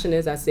and passion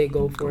is, I say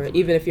go for it.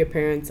 Even if your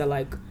parents are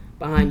like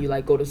behind you,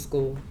 like go to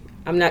school.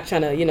 I'm not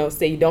trying to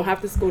say you don't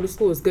have to go to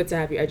school. It's good to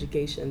have your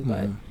education,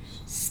 but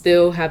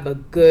still have a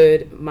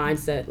good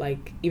mindset.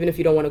 Like even if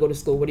you don't want to go to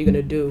school, what are you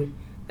going to do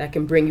that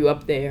can bring you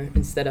up there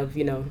instead of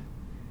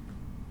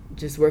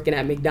just working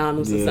at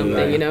McDonald's or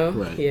something?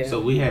 Right. Yeah.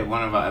 So we had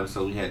one of our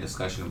episodes, we had a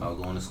discussion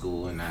about going to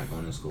school and not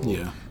going to school.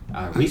 Yeah.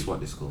 Reese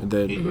went to school.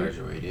 He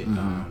graduated.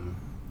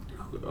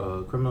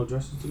 Criminal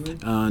justice degree?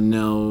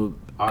 No,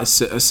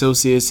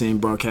 associates in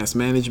broadcast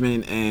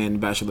management and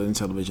bachelor in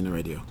television and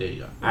radio. There you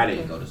go. I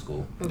didn't go to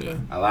school. Okay.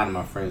 A lot of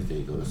my friends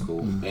did go to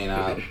school, and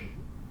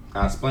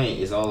I explain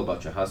it's all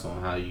about your hustle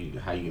and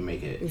how you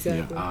make it.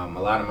 Exactly. A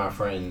lot of my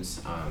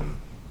friends,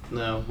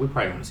 no, we're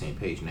probably on the same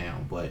page now,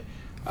 but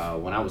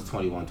when I was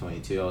 21,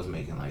 22, I was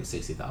making like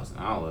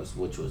 $60,000,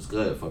 which was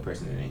good for a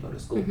person that didn't go to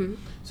school.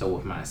 So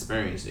with my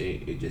experience,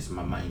 it just,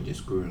 my money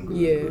just grew and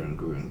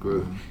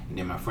grew. And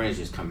then my friends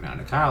just coming out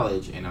of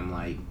college, and I'm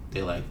like,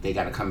 they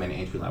got to come in at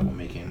entry level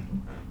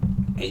making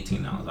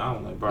 $18. I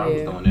was like, bro, I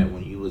was doing that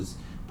when you was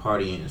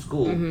partying in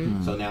school.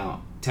 So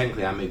now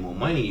technically I make more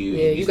money than you.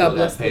 Yeah, and you still got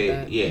blessed paid. with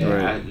that.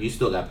 Yeah, you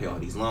still got to pay all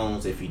these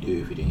loans if you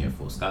didn't get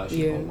full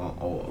scholarship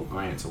or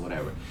grants or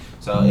whatever.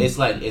 So it's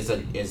like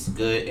it's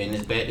good and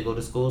it's bad to go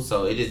to school.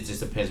 So it just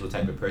depends what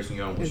type of person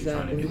you're on, what you're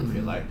trying to do with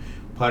your life.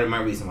 Part of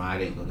my reason why I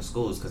didn't go to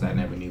school is because I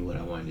never knew what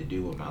I wanted to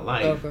do with my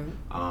life.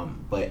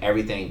 But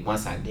everything,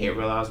 once I did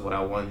realize what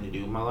I wanted to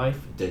do with my life,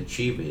 to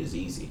achieve it is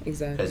easy.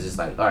 Exactly. Because it's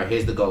like, all right,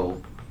 here's the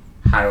goal.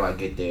 How do I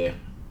get there?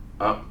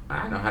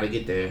 I know how to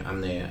get there.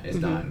 I'm there. It's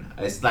done.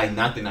 It's like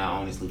nothing I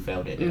honestly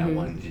felt that I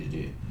wanted to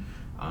do.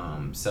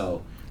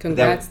 So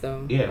congrats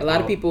though. Yeah, a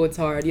lot of people, it's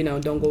hard.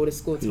 Don't go to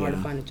school. It's hard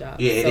to find a job.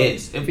 Yeah, it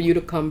is. For you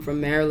to come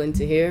from Maryland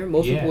to here,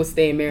 most people will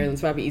stay in Maryland.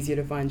 It's probably easier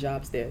to find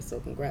jobs there.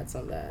 So congrats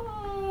on that.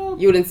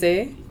 You wouldn't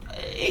say?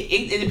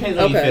 It depends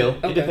on how you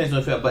feel. It depends on how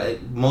you feel,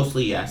 but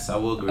mostly yes, I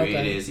will agree.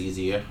 It is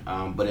easier,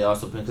 but it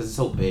also depends because it's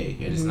so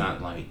big and it's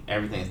not like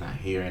everything's not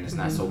here and it's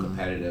not so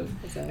competitive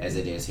as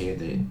it is here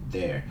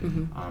there.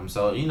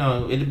 So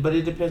but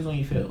it depends on how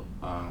you feel.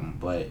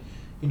 But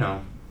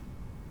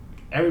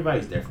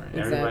everybody's different.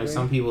 Exactly.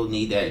 Some people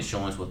need that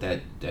insurance with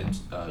that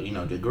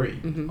degree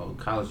or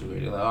college degree.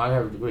 They're like, oh, I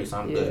have a degree, so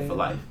I'm good for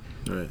life.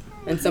 Right.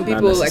 And some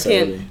people, I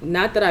can't,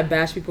 not that I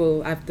bash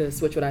people, I have to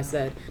switch what I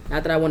said.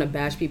 Not that I want to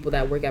bash people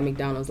that work at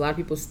McDonald's. A lot of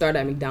people start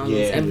at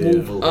McDonald's and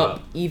move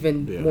up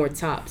even more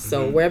top.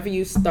 So wherever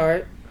you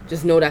start,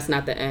 just know that's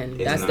not the end.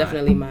 That's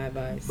definitely my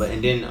advice.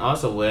 And then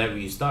also, wherever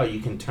you start,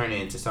 you can turn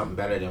it into something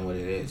better than what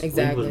it is.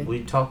 Exactly.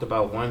 We talked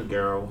about one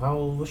girl, how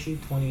old was she,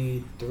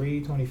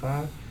 23,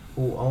 25?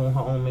 Who owned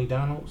her own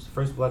McDonald's,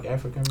 first Black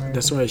African American.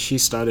 That's right. She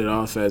started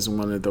off as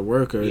one of the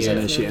workers, and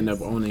then she ended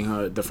up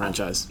owning the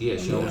franchise. Yeah,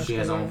 she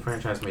has her own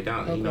franchise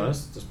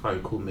McDonald's. That's probably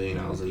a cool $1 million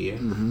a year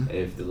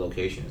if the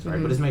location is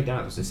right. But it's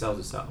McDonald's. It sells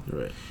itself.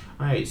 Right.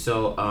 All right.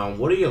 So,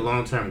 what are your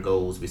long-term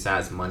goals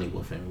besides money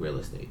within real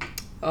estate?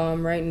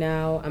 Right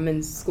now, I'm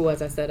in school,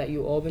 as I said, at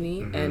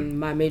UAlbany, and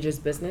my major is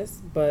business.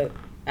 But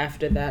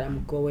after that,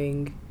 I'm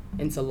going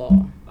into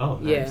law. Oh,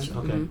 nice. Yeah.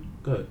 Okay.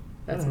 Good.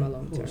 That's my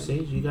long term. See,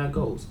 you got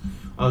goals.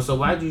 So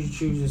why did you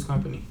choose this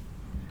company?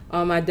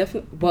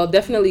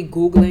 Definitely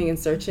Googling and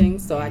searching.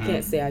 So I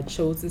can't say I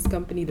chose this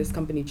company. This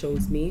company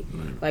chose me.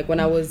 Like when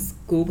I was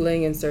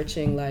Googling and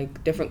searching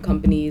like different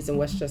companies in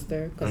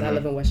Westchester, because I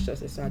live in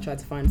Westchester, so I tried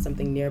to find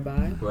something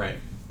nearby. Right.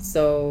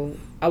 So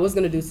I was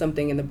gonna do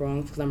something in the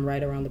Bronx because I'm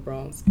right around the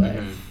Bronx, but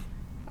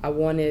I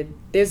wanted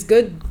there's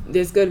good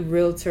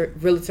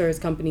realtors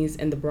companies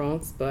in the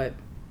Bronx, but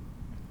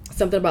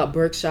something about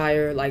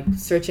Berkshire, like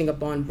searching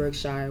up on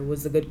Berkshire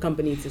was a good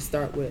company to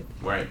start with.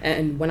 Right.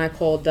 And when I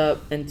called up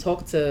and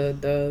talked to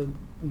the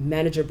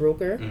manager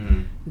broker,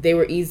 Mm-hmm. they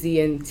were easy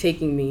in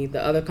taking me.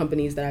 The other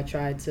companies that I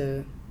tried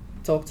to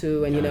talk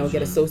to and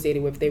get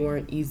associated with, they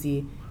weren't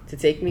easy to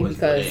take me Were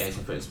because they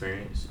asking for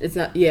experience? it's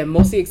not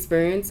mostly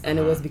experience, and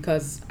it was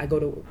because I go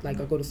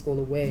to school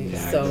away,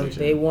 Yeah, so gotcha.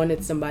 they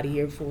wanted somebody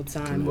here full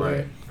time. Right.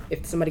 Where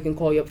if somebody can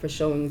call you up for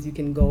showings, you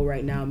can go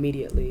right now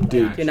immediately. Like,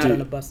 Dude, you're not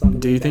on a bus on the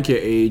Do way you think back. your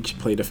age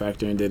played a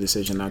factor in their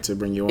decision not to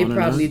bring you on? It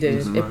probably or not?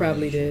 did. Mhm. It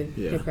probably did.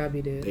 Yeah. It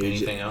probably did.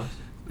 Anything else?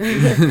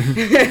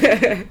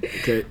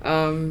 Okay.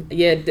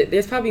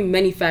 There's probably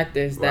many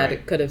factors that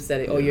Right. could have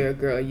said it. Oh, you're a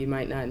girl, you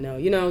might not know.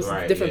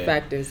 Right, Different yeah.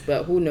 factors,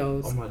 but who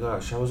knows? Oh my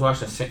gosh, I was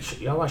watching.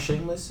 Y'all watch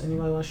Shameless?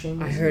 Anybody watch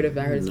Shameless? I heard it's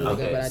really good,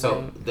 Okay, but I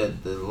so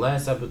don't. the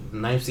last episode,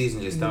 9th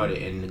season just started,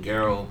 and the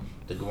girl,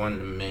 the one of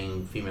the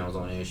main females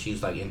on there,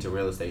 she's like into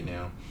real estate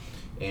now,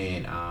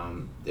 and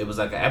it was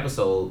like an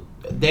episode.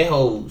 Their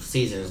whole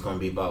season is gonna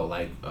be about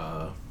like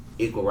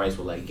equal rights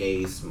with like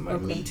gays, like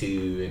Okay. Me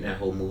Too, and that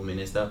whole movement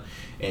and stuff.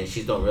 And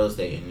she's doing real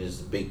estate, and there's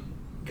a big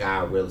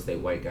guy, real estate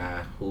white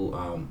guy, who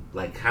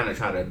like kind of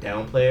tried to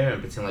downplay her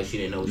and pretend like she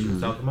didn't know what she was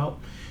talking about.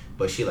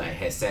 But she like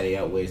had set it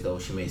out ways though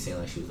she made it seem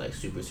like she was like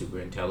super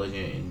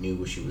intelligent and knew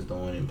what she was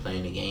doing and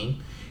playing the game.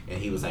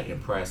 And he was like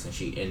impressed, and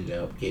she ended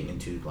up getting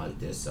into like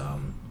this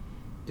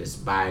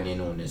buying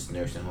in on this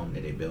nursing home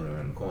that they built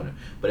around the corner.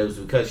 But it was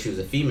because she was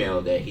a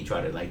female that he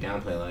tried to like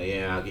downplay, like,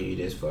 yeah, I'll give you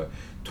this for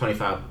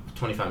 25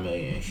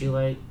 million. And she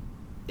like,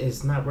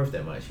 it's not worth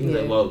that much. He was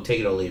like, well, take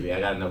it or leave it. I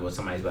got enough, but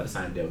somebody's about to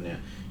sign a deal now.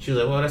 She was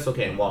like, well, that's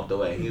okay, and walked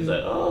away. He was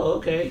like, oh,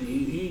 okay,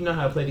 you know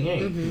how to play the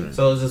game.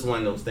 So it was just one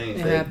of those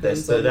things that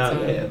stood out.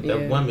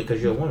 That one,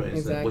 because you're a woman,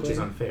 Exactly. which is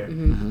unfair.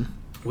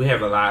 We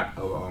have a lot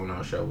on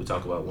our show. We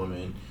talk about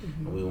women,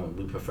 and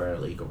we prefer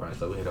equal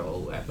rights. Like we had a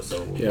whole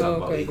episode where we talk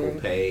about equal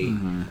pay.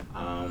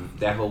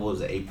 That whole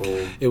was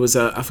April. It was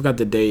I forgot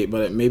the date,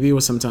 but maybe it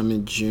was sometime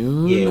in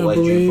June. Yeah, it was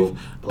I believe. June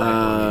for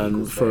Black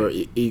women, for No,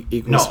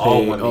 equal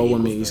pay, all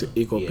women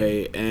equal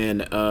pay,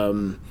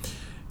 and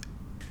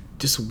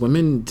just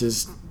women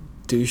just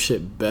do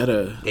shit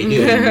better. They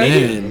do. than They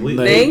men. do.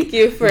 Like, Thank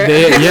you for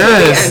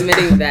yes.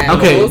 admitting that.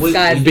 Okay, Most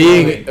guys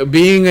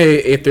being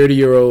a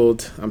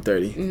 30-year-old, I'm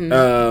 30,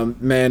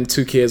 Mm-hmm. man,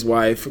 2 kids,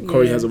 wife.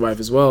 Corey has a wife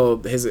as well.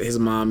 His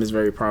mom is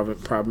very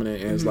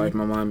prominent in his life.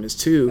 My mom is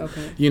too.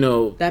 Okay.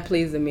 That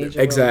plays a major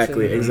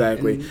exactly, role too.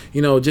 exactly.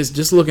 Mm-hmm.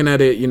 Just looking at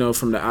it,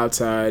 from the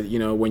outside,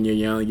 when you're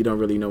young, you don't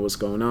really know what's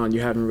going on. You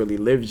haven't really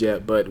lived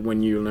yet, but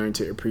when you learn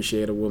to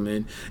appreciate a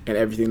woman and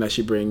everything that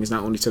she brings,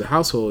 not only to the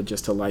household,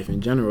 just to life in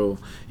general,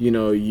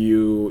 you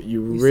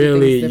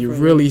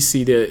really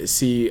see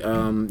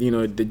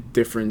the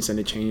difference and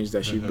the change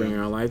that she bring in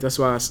our life. That's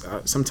why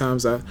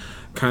sometimes I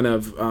kind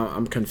of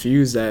I'm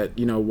confused that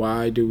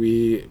why do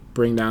we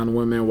bring down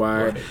women?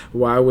 Why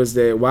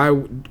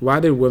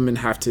did women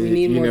have to? We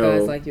need more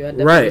guys like you. I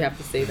definitely have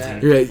to say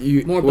that.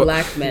 Yeah, more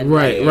black men.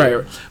 Right.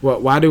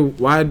 Well, why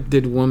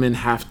did women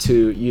have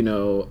to?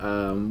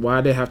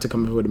 Why they have to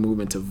come up with a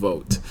movement to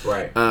vote?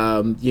 Right.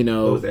 What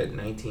was that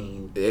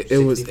 19?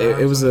 It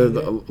was a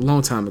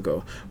long time ago.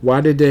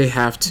 Why did they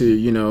have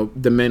to?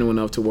 The men went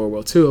up to World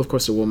War II. Of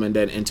course, the women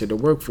then entered the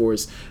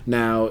workforce.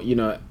 Now,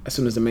 as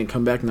soon as the men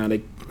come back, now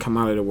they come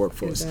out of the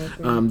workforce.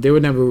 Exactly. They were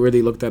never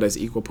really looked at as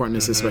equal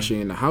partners,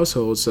 especially in the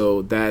household.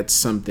 So that's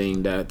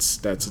something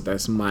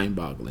that's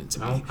mind-boggling to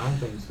me. I don't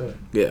think it's fair.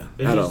 Yeah,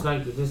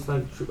 It's just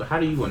like how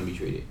do you want to be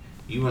treated?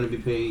 You want to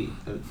be paid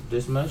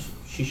this much?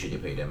 She should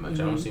get paid that much. I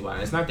don't see why.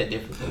 It's not that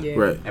difficult. Yeah.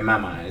 Right. In my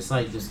mind, it's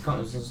like just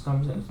common sense.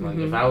 Like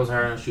if I was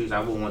her in her shoes,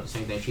 I would want the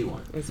same thing she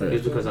wants. Exactly.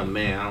 Just because I'm a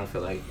man, I don't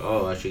feel like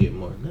I should get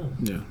more. No.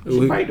 Yeah.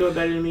 She probably do it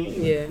better than me.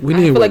 Anyway. Yeah, We I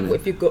need feel women. like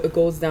if it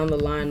goes down the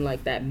line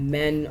like that,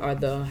 men are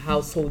the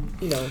household,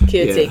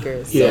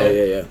 caretakers. Yeah. So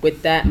Yeah.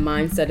 with that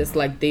mindset, it's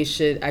like they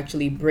should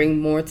actually bring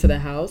more to the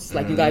house.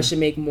 Like you guys should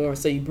make more,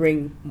 so you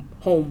bring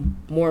home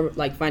more,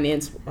 like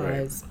finance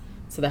wise,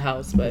 to the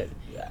house. But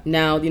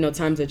now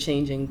times are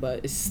changing,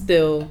 but it's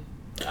still.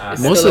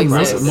 Most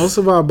exists.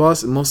 of our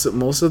boss, most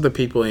of the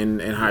people in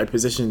higher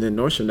positions in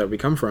Nordstrom that we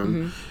come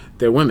from,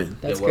 they're women.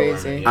 That's They were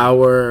crazy.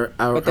 women,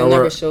 But they'll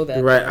never show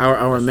that, Right. though.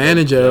 Our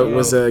manager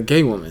was a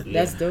gay woman.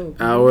 That's dope.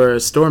 Our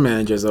store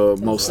managers are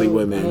mostly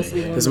women.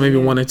 Mostly There's women, maybe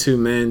yeah. 1 or 2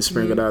 men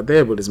sprinkled out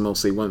there, but it's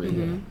mostly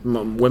women.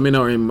 Women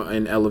are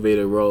in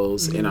elevated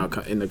roles in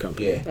the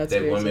company. Yeah, That's that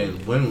crazy.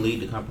 women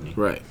lead the company.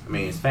 Right. I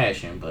mean, it's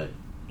fashion, but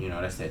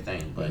that's their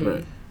thing. But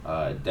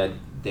Right. that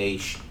they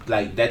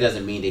that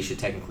doesn't mean they should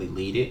technically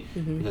lead it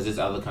because there's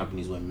other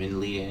companies where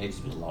men lead it and they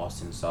just be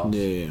lost in the sauce.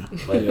 Yeah.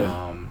 But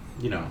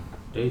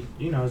they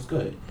it's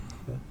good.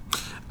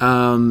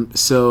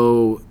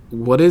 So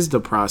what is the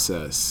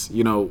process?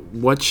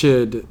 What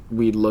should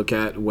we look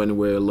at when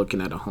we're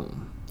looking at a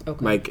home?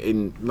 Okay. Like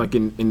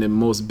in the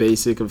most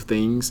basic of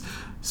things,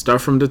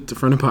 start from the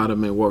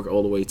bottom and work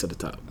all the way to the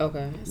top.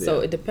 Okay, so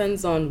it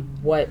depends on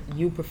what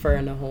you prefer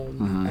in a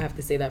home. I have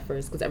to say that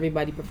first because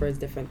everybody prefers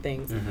different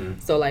things.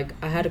 So like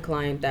I had a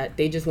client that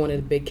they just wanted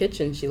a big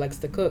kitchen. She likes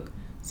to cook.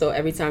 So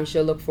every time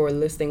she'll look for a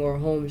listing or a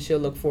home, she'll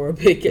look for a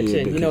big kitchen,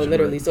 big you know, kitchen,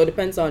 literally. right. So it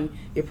depends on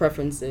your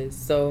preferences.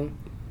 So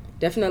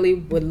definitely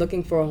when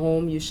looking for a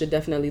home, you should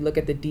definitely look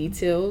at the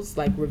details,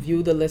 like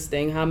review the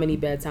listing, how many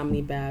beds, how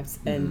many baths,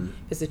 and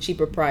if it's a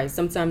cheaper price.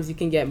 Sometimes you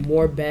can get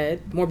more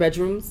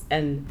bedrooms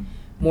and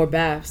more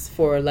baths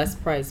for a less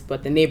price,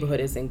 but the neighborhood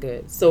isn't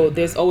good. So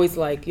there's always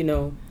like, you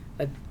know,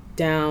 a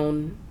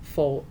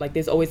downfall, like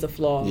there's always a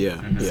flaw.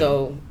 Yeah.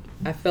 So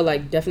I feel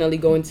like definitely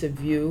going to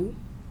view,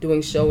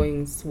 doing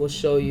showings will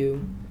show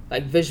you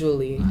like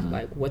visually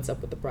like what's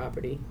up with the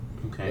property.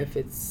 Okay. If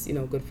it's, you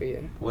know, good for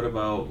you. What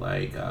about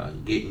like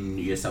getting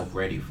yourself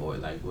ready for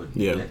it? Like, what?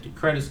 Yeah. Like the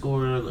credit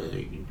score.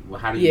 Like,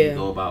 how do you Yeah.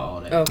 go about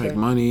all that? Okay. Like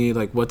money,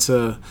 like what's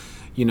a,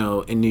 you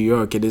know, in New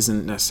York, it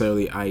isn't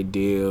necessarily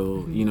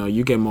ideal. You know,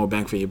 you get more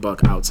bang for your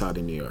buck outside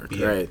of New York,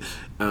 Yeah. right?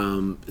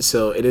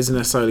 So it isn't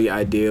necessarily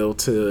ideal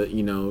to,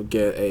 you know,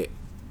 get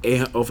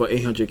over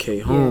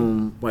 800K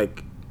home.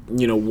 Like,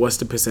 you know, what's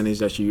the percentage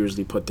that you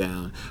usually put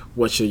down?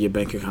 What should your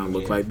bank account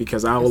look like?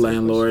 Because our That's a good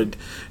landlord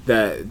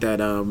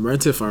that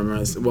rented from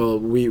us, well,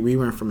 we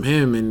rent from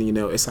him, and you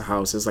know, it's a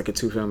house. It's like a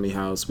 2-family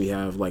house. We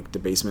have like the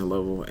basement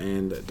level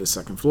and the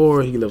second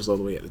floor. He lives all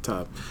the way at the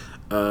top.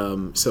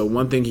 So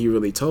one thing he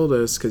really told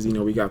us, because you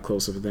know we got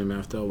closer with him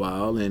after a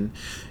while, and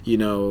you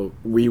know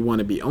we want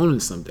to be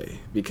owners someday,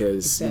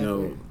 because you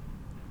know. Exactly.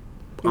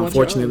 You want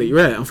Unfortunately, your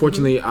own. right.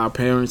 Unfortunately, our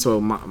parents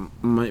or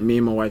me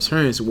and my wife's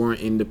parents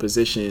weren't in the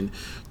position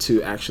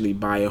to actually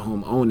buy a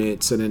home, own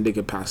it, so then they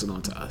could pass it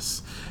on to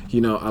us. You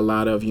know, a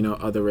lot of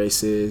other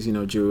races,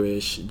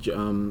 Jewish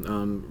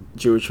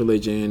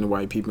religion,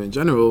 white people in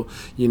general,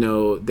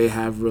 they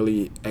have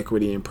really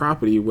equity in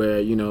property where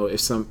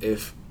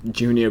if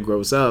Junior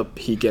grows up,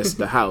 he gets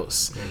the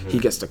house, he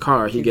gets the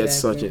car, he gets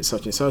such and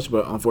such and such.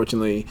 But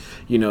unfortunately,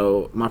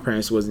 my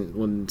parents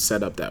wasn't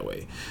set up that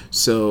way.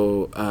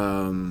 So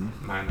Mine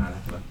not.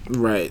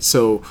 right.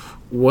 So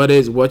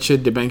what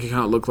should the bank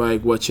account look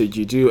like? What should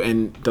you do?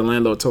 And the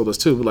landlord told us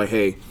too, like,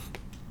 hey,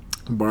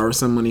 borrow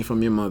some money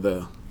from your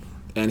mother.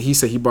 And he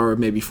said he borrowed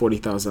maybe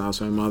 $40,000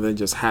 from my mother,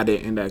 just had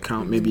it in that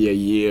account maybe a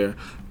year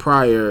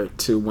prior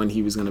to when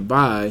he was going to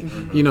buy,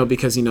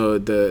 because,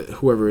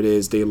 whoever it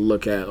is, they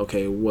look at,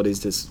 okay, what does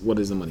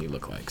the money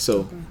look like?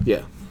 So,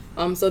 yeah.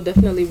 So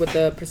definitely with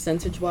the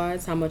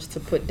percentage-wise, how much to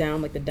put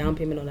down, like the down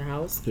payment on the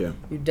house, Yeah.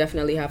 you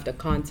definitely have to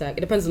contact.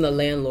 It depends on the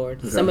landlord.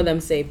 Okay. Some of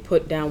them say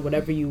put down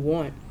whatever you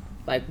want,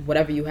 like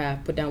whatever you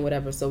have, put down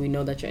whatever, so we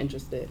know that you're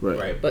interested.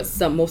 Right. But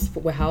most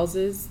with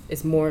houses,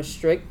 it's more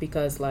strict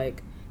because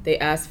like they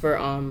ask for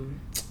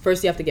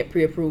first you have to get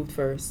pre-approved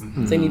first.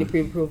 So you need a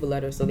pre-approval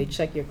letter. So they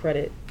check your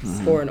credit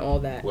score and all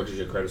that. What does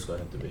your credit score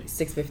have to be?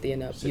 650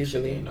 and up 650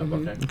 usually. and up,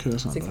 okay. Okay,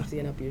 that's not 650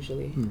 and up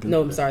usually. Okay.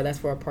 No, I'm sorry, that's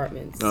for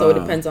apartments. So it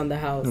depends on the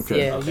house.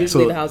 Okay. Yeah, Okay.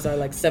 usually So- the houses are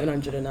like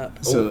 700 and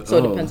up. So- So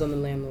it depends on the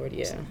landlord.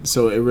 Yeah.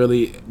 So it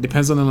really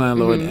depends on the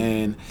landlord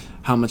and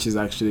how much is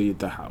actually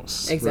the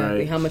house.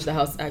 Exactly. Right? How much the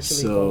house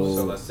actually So- goes.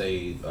 So let's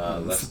say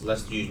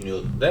let's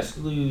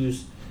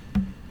use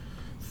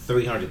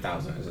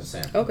 300,000 as a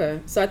sample. Okay,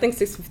 so I think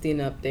 650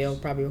 and up they'll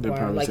probably require.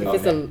 probably Like say- if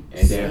it's Okay.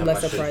 And then a how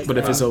lesser much should price. you But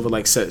if it's buy? over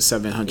like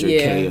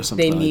 700K yeah, or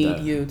something they need like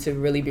that. you to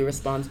really be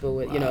responsible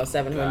with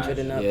 700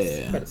 and up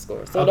Yeah. credit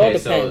score. So it all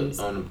depends.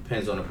 So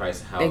depends on the price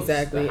of the house.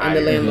 Exactly, and higher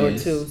the it landlord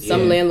is. too. Yeah.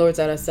 Some landlords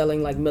that are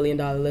selling like $1 million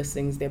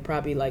listings, they're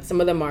probably like some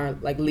of them are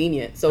like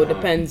lenient. So it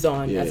depends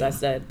on, as Yeah. I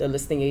said, the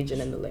listing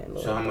agent and the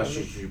landlord. So how much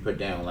should you put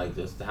down? Like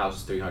this, the house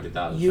is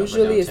 300,000.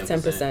 Usually it's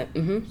 10%.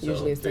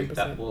 Usually it's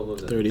 10%. What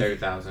was it? 30.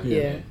 30,000.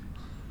 Yeah.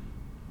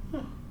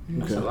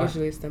 That's a lot.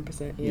 Usually it's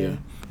 10%. Yeah. Yeah. So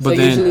But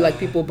then usually like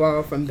people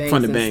borrow from banks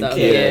from the and bank, stuff.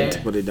 yeah, Yeah. to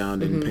put it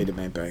down and pay the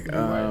bank back.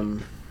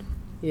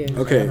 Yeah.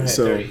 Okay, I had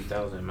so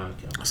 30,000 in my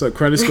account. so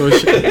credit score.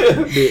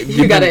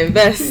 You gotta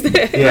invest.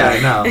 Yeah,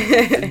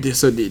 I know.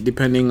 So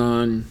depending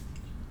on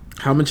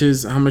how much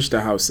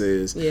the house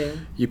is, Yeah.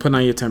 you put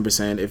on your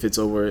 10%. If it's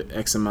over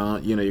X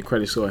amount, your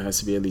credit score has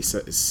to be at least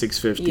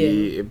 650.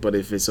 Yeah. But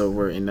if it's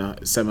over in the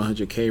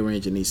 700K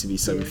range, it needs to be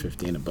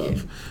 750 and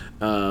above.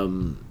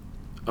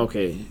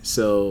 Okay,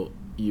 so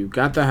you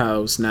got the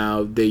house.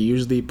 Now they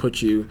usually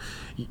put you.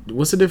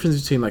 What's the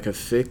difference between like a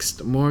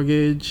fixed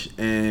mortgage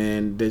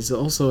and there's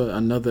also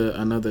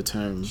another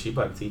term? She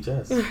about to teach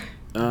us.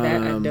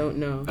 That I don't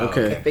know.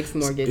 Okay. Fixed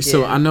mortgage. So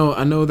yeah.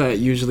 I know that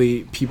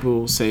usually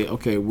people say,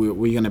 okay,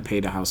 we're gonna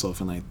pay the house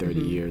off in like 30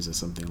 years or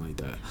something like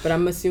that. But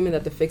I'm assuming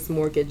that the fixed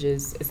mortgage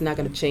it's not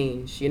going to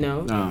change,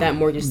 that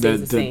mortgage stays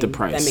the same. The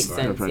price. That makes The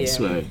sense, price,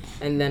 yeah. right.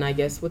 And then I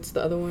guess, what's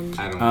the other one?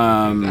 I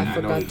don't. I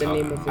forgot the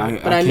name of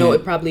it. But I know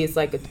it probably is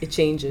like, it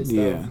changes, though.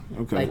 Yeah,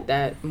 okay. Like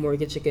that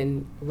mortgage, it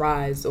can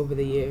rise over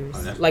the years.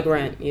 Oh, that's Like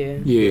rent, yeah.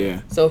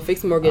 Yeah. So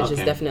fixed mortgage is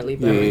Okay. definitely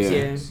Yeah, better, yeah.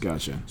 yeah.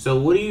 Gotcha. So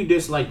what do you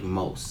dislike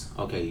most?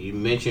 Okay, you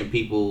mentioned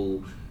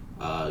people.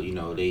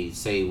 They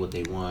say what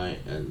they want,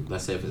 and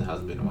let's say if it's a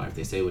husband and wife,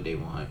 they say what they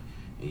want,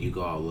 and you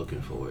go out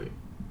looking for it.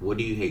 What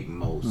do you hate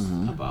most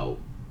about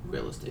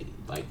real estate?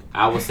 Like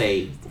I would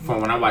say,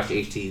 from when I watch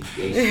HT,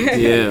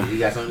 Yeah. you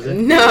got something to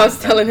say? No, I was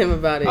telling him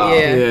about it, Oh,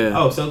 yeah. Yeah.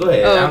 Oh, so go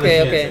ahead. Oh, I'll let you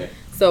okay. answer it.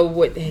 So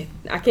what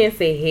I can't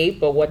say hate,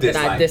 but what did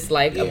I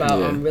dislike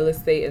about real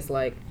estate is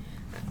like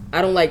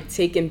I don't like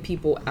taking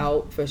people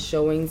out for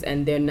showings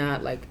and they're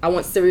not like I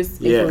want serious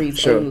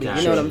inquiries only.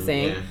 You know what I'm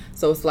saying? Yeah.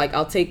 So it's like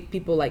I'll take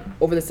people like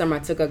over the summer I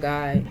took a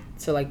guy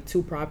to like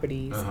 2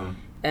 properties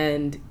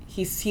and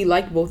he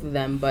liked both of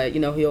them, but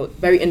you know he'll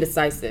very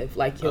indecisive.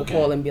 Like he'll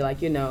call and be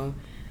like, you know,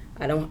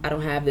 I don't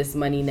have this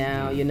money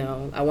now. You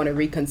know, I want to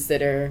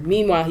reconsider.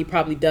 Meanwhile, he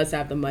probably does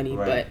have the money,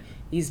 but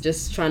he's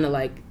just trying to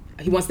like.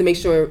 He wants to make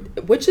sure,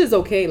 which is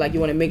okay. Like you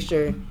want to make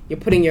sure you're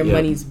putting your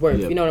money's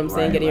worth. You know what I'm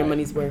saying? Getting your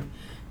money's worth.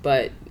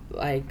 But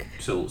like.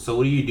 So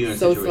what do you do in a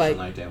situation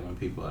like that when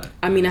people?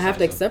 I mean, I have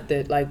to accept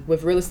it. Like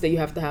with real estate, you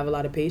have to have a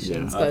lot of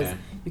patience because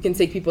you can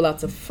take people out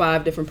to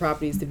 5 different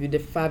properties to view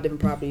 5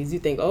 different properties. You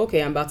think, oh,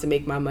 okay, I'm about to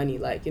make my money.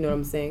 Like you know what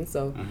I'm saying?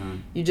 So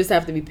you just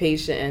have to be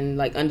patient and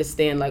like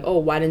understand. Like, oh,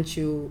 why didn't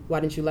you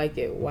like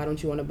it? Why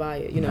don't you want to buy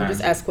it? You know,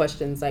 just ask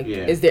questions. Like,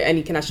 is there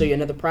any? Can I show you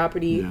another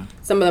property? Yeah.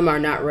 Some of them are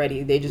not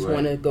ready. They just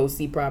want to go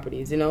see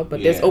properties. You know,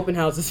 but there's open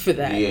houses for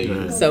that.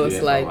 So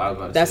it's like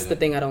that's the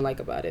thing I don't like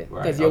about it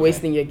because you're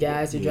wasting your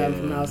gas. You're driving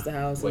from house to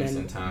house,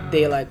 and then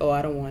they're like, "Oh,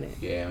 I don't want it."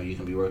 Yeah, you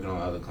can be working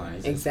on other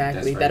clients.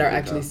 Exactly, that are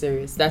actually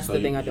serious. That's the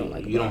thing I don't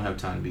like. You don't have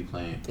time to be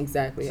playing.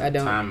 Exactly, I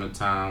don't.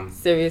 Time.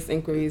 Serious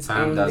inquiries.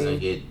 Time doesn't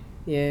get.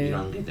 Yeah. You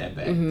don't get that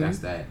back. That's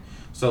that.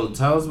 So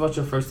tell us about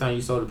your first time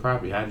you sold a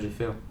property. How did you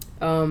feel?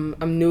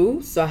 I'm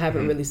new, so I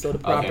haven't really sold a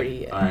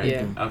property yet. All right.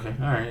 Yeah. Okay.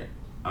 All right.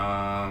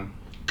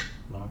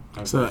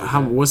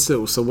 What's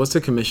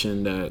the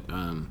commission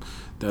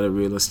that a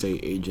real estate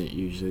agent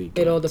usually gets?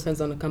 It all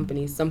depends on the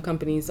company. Some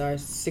companies are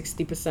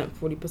 60%,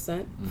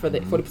 40% for the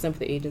 40% for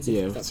the agent,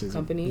 60% for the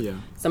company. Yeah.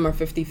 Some are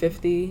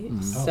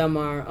 50-50. Some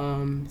are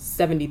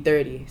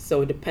 70-30.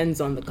 So it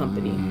depends on the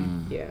company.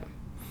 Yeah.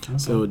 Okay.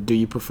 So do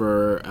you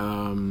prefer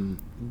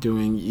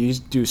you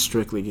do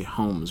strictly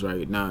homes,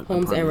 right? Not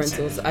homes apartments.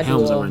 and rentals. I do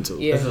all. And rentals.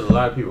 Yeah. There's a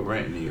lot of people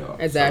rent in New York.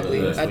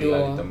 Exactly. So I do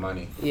all. The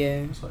money.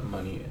 Yeah. That's what the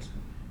money is.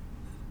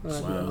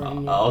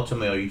 Wow.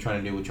 Ultimately, are you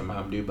trying to do what your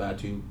mom do, buy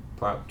two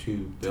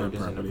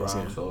buildings in the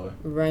Bronx? Or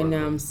right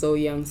now I'm so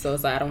young, so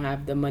it's like I don't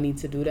have the money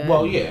to do that.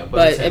 Well, yeah,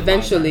 but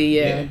eventually,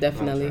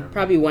 definitely,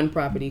 probably 1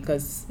 property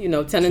because you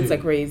know tenants 2. Are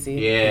crazy.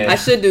 Yeah, I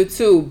should do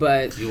 2,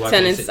 but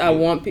tenants I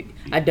want.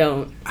 I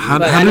don't. How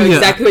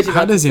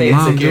does your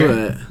mom do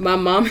it? My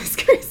mom is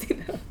crazy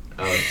though.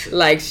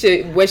 Like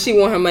when she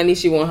want her money,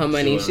 she want her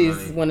money. She's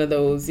one of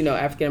those, you know,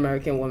 African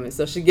American women.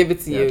 So she give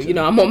it to you. You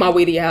know, I'm on my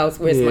way to your house.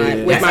 Where's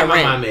my rent? My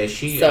mom is.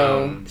 She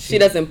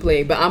doesn't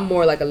play. But I'm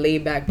more like a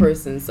laid back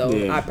person.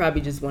 So I probably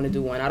just want to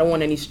do 1. I don't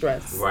want any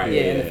stress. Right.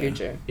 In the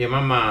future. Yeah,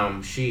 my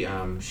mom. She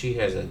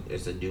has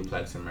a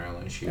duplex in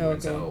Maryland. She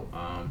rents out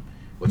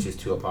which is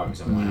 2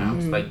 apartments in 1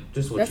 house. Like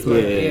just what you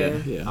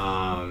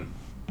like.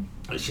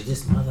 Should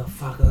this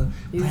motherfucker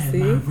pay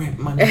my rent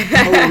money?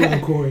 Hold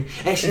on, Corey.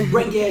 Actually,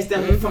 bring your ass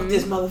down and fuck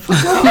this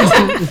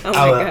motherfucker.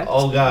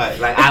 Oh God!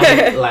 Like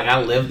I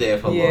lived there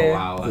for a little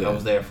while. Like I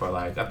was there for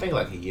I think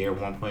a year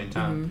at one point in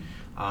time.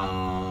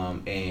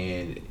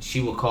 And she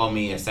would call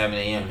me at 7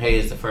 a.m. Hey,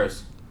 it's the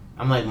first.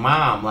 I'm like,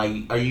 Mom,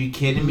 like, are you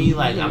kidding me?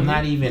 Like, I'm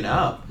not even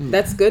up.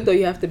 That's good though.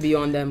 You have to be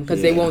on them because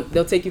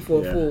they'll take you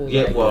for a fool.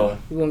 Yeah, like, well,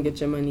 you won't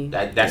get your money.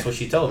 That's what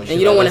she told me. And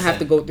you don't want to have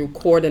to go through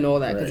court and all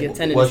that because your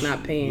tenant is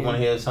not paying. You want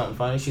to hear something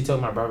funny? She took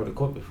my brother to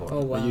court before.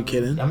 Oh wow! Are you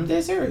kidding? I'm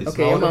dead serious.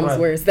 Okay, your mom's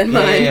worse than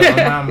mine.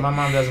 Yeah, my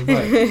mom doesn't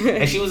play.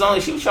 And she was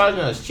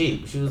charging us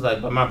cheap. She was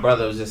like, but my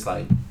brother was just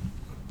like,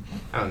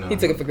 I don't know. He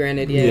took it for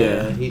granted.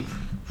 Yeah.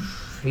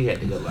 He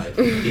had the good life.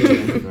 He took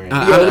it for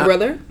granted. Your older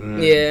brother?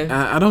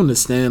 Yeah. I don't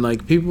understand.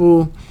 Like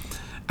people.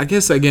 I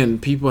guess, again,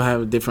 people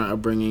have different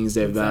upbringings.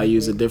 Their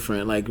values are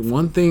different. Like,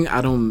 one thing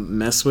I don't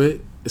mess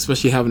with,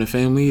 especially having a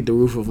family, the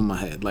roof over my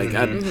head. Like,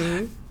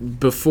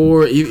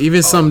 before,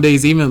 even some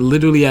days, even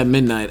literally at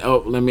midnight,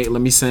 let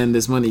me send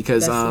this money.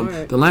 Because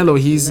the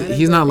landlord, he's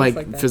not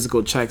like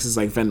physical checks. It's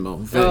like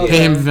Venmo.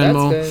 Pay him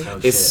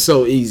Venmo. It's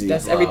so easy.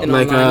 That's everything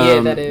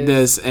online. That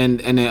is. And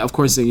then, of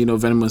course, you know,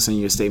 Venmo send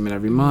you a statement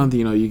every month.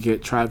 You know, you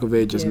get track of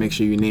it. Just make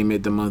sure you name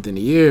it the month and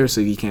the year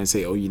so you can't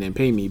say, oh, you didn't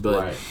pay me.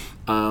 But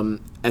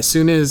as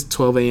soon as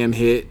 12 a.m.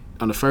 hit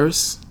on the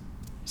 1st,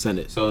 send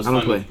it. So it's I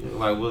don't funny, play.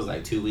 Like, it was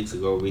 2 weeks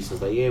ago, Reese was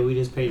like, yeah, we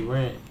just paid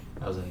rent.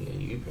 I was like, yeah,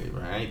 you paid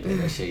rent. I ain't paid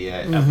that shit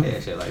yet. I paid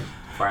that shit like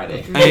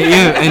Friday.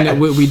 And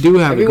we do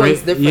have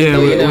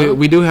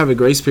we do have a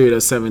grace period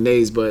of 7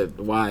 days, but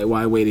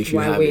why wait if you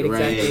have it,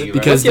 right? Exactly. Yeah,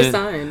 because what's your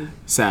sign?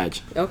 Sag.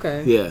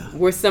 Okay. Yeah.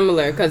 We're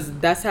similar because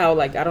that's how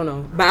I don't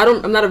know,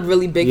 but I'm not a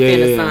really big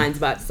fan of signs.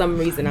 But for some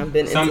reason I've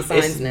been into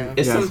signs now.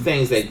 It's some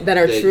things that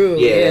are true.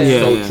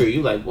 Yeah, so true.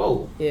 You like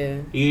whoa. Yeah.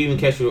 You even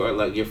catch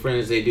your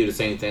friends. They do the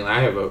same thing. Like,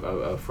 I have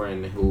a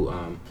friend who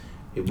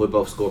we're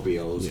both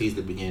Scorpios. He's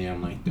the beginning.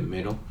 I'm like the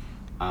middle.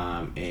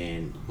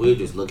 And we'll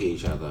just look at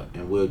each other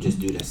and we'll just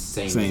do the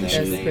same thing.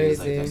 It's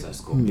like, that's a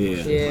Scorpio.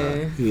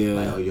 Yeah.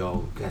 Like, oh,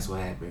 yo, guess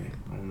what happened?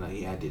 I'm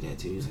like, yeah, I did that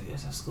too. He's like,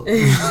 yes, that's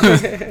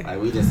Scorpio.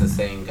 Like, we just the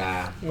same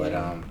guy. But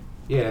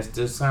Yeah,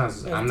 that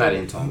sounds. I'm not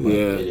into them, but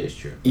it is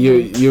true.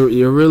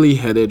 You're really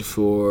headed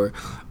for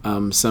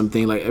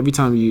something like every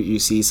time you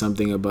see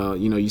something about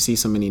you see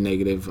so many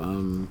negative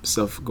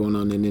stuff going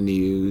on in the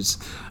news,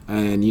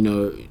 and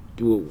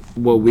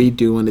what we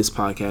do on this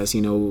podcast,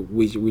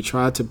 we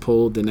try to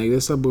pull the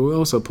negative stuff, but we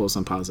also pull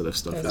some positive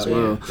stuff as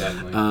well.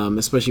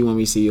 Especially when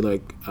we see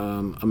like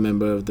a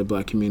member of the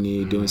Black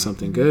community doing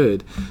something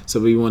good. So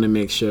we want to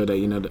make sure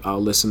that our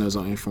listeners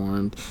are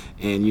informed,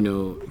 and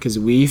because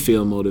we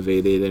feel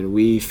motivated and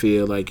we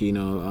feel like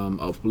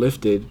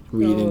uplifted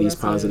reading these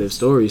positive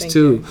stories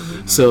too.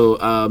 So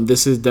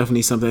this is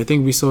definitely something. I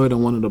think we saw it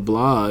on one of the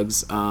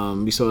blogs.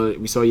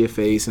 We saw your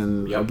face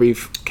and a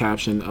brief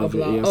caption of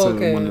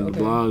one of the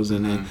blogs.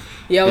 And then,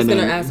 I was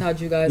gonna ask how'd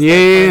you guys?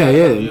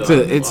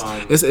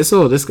 It's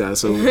all this guy.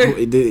 So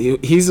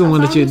he's the one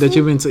that you've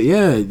been to.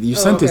 Yeah, you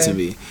sent it to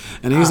me,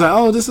 and he was like,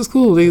 "Oh, this is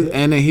cool."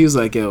 And then he was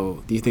like,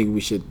 "Yo, do you think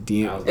we should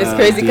DM?" It's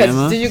crazy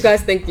because did you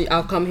guys think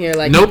I'll come here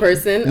like in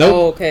person? Nope.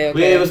 Oh, okay.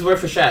 Yeah, it was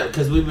worth a shot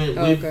because we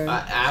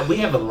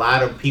have a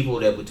lot of people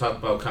that we talk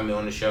about coming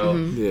on the show.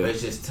 But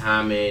it's just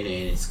timing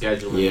and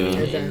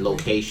scheduling and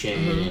location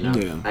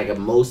and like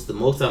most of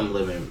them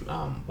live in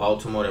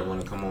Baltimore that want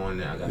to come on.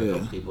 And I got a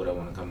couple people that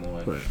want to come on.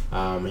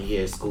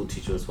 And school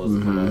teacher was supposed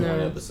to come on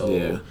one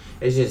episode.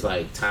 It's just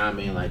like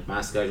timing, like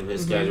my schedule,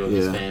 his schedule,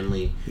 his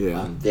family,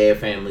 their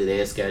family,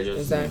 their schedules.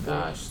 Exactly.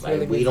 Gosh,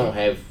 like we don't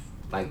have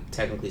like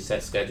technically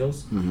set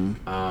schedules.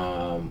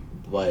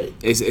 But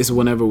it's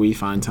whenever we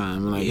find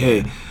time. Like,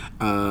 hey,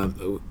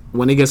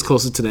 when it gets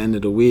closer to the end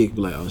of the week,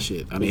 like, oh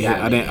shit, I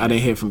didn't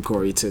hear from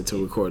Corey to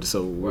record,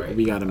 so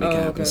we got to make it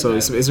happen. Okay. So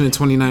it's been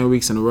 29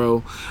 weeks in a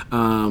row.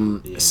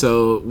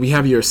 So we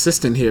have your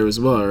assistant here as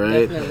well,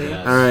 right? Definitely.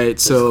 Yes. All right.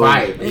 So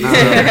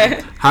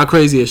how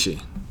crazy is she?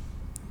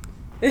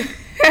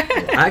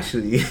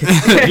 Actually,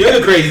 you're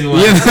the crazy one.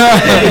 He's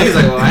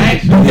like, well,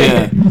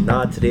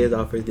 actually, today is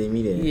our first day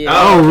meeting. Yeah.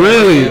 Oh,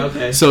 really?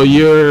 Okay.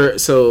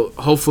 So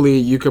hopefully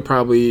you could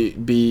probably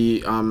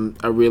be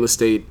a real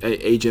estate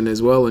agent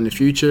as well in the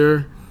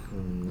future.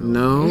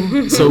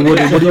 No. So what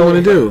do you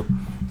want to do?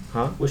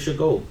 Huh? What's your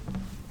goal?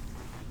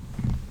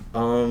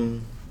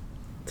 To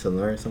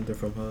learn something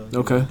from her.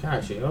 Okay.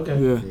 Gotcha. Okay.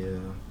 Yeah.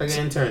 Like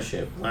an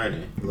internship,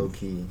 learning. Low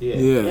key.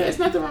 Yeah. It's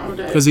nothing wrong with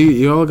that. Because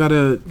you all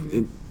gotta.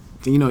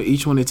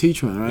 Each one to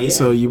teach one, right?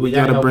 So we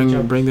gotta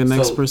bring the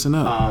next person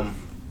up.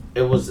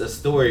 It was a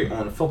story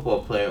on a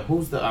football player.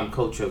 Who's the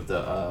coach of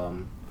the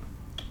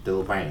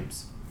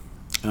Rams?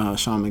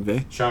 Sean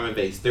McVay. Sean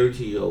McVay's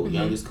 32-year-old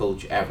youngest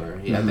coach ever.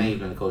 I think he's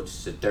been a coach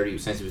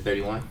since he was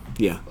 31.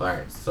 Yeah. All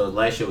right. So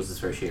last year was his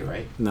first year,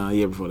 right? No,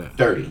 year before that.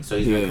 30. So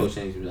he's been a coach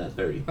since he was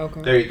 30.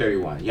 Okay. 30,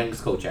 31.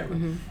 Youngest coach ever.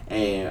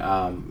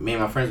 And me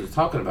and my friends was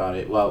talking about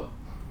it. Well,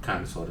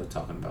 kind of sort of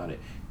talking about it.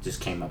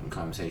 Just came up in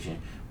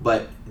conversation.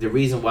 But the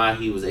reason why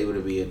he was able to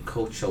be a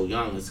coach so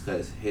young is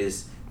because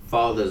his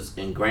fathers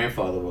and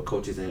grandfather were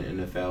coaches in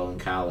the NFL and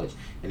college,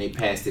 and they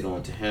passed it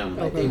on to him.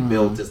 Like they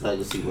built this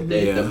legacy with the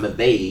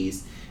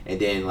McVays, and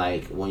then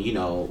like when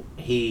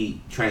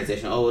he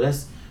transitioned,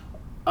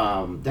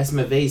 that's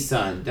McVay's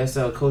son. That's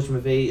Coach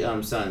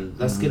McVay's son.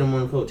 Let's get him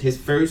on the coach. His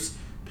first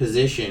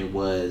position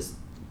was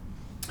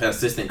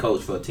assistant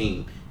coach for a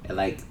team at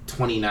like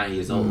 29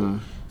 years old.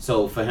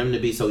 So for him to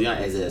be so young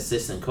as an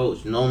assistant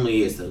coach,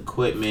 normally it's the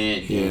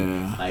equipment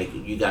and like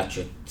you got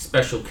your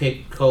special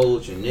kick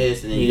coach and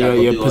this, and then you got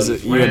to do all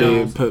these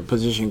rounds. You got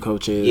position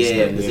coaches.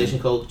 Position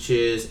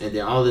coaches, and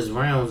then all these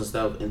rounds and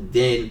stuff, and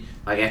then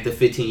like after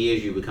 15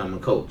 years you become a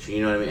coach.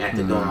 You know what I mean?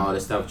 After doing all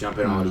this stuff,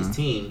 jumping on all these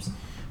teams.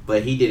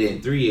 But he did it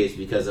in 3 years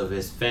because of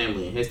his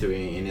family and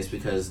history, and it's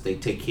because they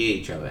take care of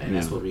each other, and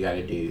that's what we got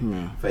to do.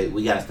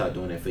 We got to start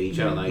doing that for each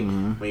other. Like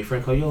when your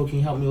friend calls, yo, can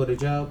you help me with a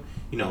job?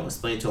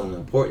 Explain to him the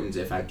importance.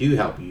 If I do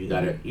help you, you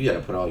gotta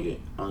put all your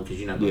on because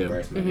you're not gonna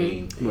embarrass my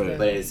name. Right.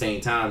 But at the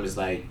same time, it's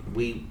like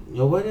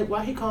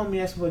why he calling me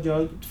asking for a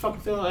job? You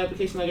fucking fill out an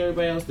application like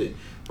everybody else did.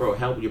 Bro,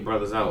 help your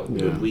brothers out.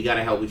 Yeah. We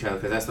gotta help each other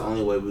because that's the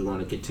only way we're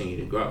gonna continue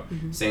to grow.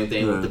 Same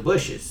thing with the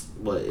Bushes.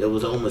 But it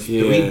was almost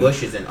 3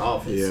 Bushes in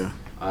office.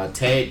 Yeah.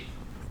 Ted.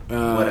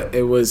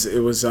 It was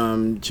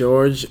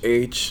George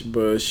H.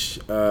 Bush,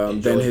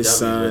 then his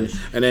son,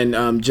 and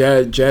then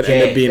Jed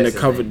ended up being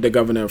the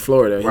governor of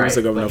Florida. He was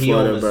the governor of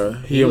Florida, bro.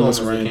 He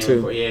almost ran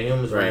too. He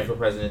almost ran for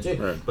president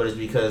too. Right. But it's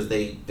because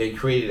they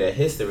created a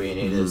history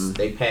and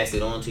they passed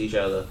it on to each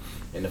other.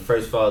 And the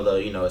first father,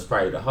 is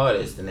probably the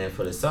hardest, and then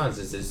for the sons,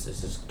 it's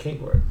just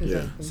cakework.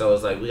 Yeah. So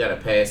it's like we gotta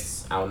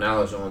pass our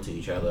knowledge on to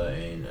each other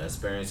and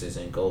experiences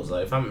and goals.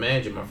 Like if I'm a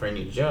manager, my friend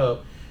needs a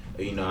job,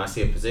 I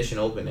see a position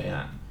open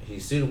that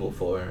he's suitable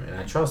for, and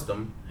I trust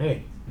him.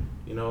 Hey,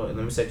 let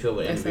me set you up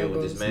with an interview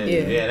with this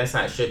manager. Yeah, that's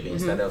how it should be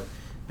instead of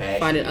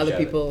finding other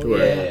people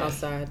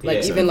outside.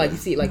 Like even like you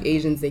see like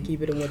Asians, they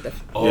keep it in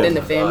within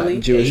the family.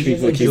 Jewish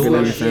people keep it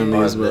in the family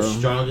as well. The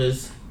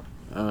strongest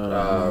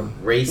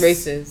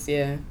races,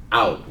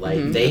 out.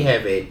 Like they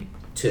have it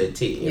to a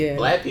T. If Yeah.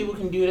 black people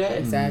can do that,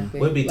 Exactly.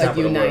 we'd be Like top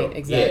of the unite, world.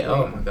 exactly. Yeah.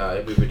 Oh my God,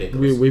 it'd be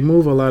ridiculous. We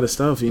move a lot of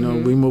stuff, you know.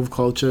 We move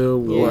culture.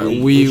 Yeah,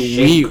 we we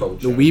shape we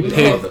culture. we We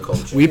pick love the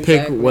culture. we pick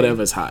Exactly.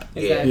 whatever's hot.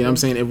 Yeah. You know what I'm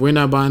saying? If we're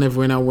not buying it, if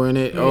we're not wearing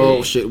it,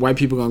 oh shit, white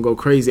people gonna go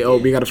crazy. Oh,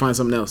 we gotta find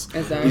something else.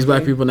 Exactly. These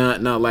black people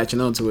not latching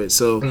onto it.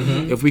 So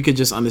if we could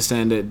just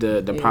understand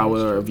the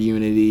power of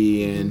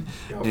unity and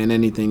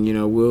anything, you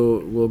know,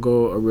 we'll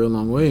go a real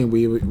long way, and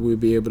we'll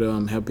be able to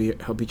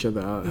help each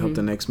other out, help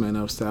the next man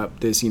up, stop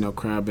this, you know,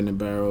 crab in the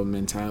barrel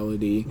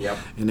mentality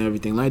and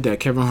everything like that.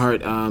 Kevin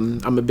Hart,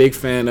 I'm a big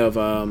fan of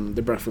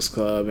the Breakfast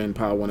Club and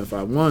Power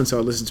 105.1, so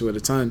I listen to it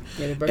a ton.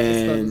 Yeah, the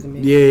Breakfast Club is And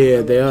amazing.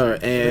 yeah, they are.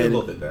 They're a And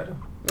little bit better.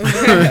 Y'all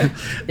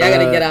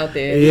gotta get out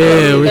there.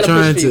 yeah, We we're gotta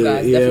trying push for you to.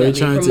 guys, Yeah, we're definitely.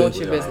 trying to. Promote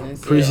your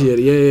business. Appreciate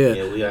it.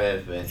 Yeah. Yeah, we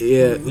have been.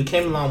 Yeah. We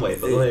came a long way,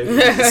 but go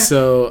ahead.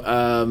 So,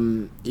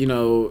 you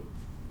know,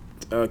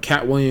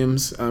 Cat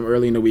Williams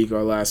early in the week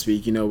or last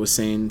week, you know, was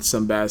saying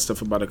some bad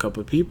stuff about a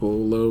couple of people,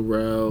 Lil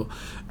Rel,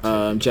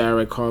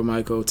 Jared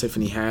Carmichael,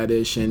 Tiffany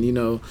Haddish, and, you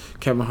know,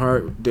 Kevin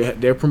Hart.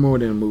 They're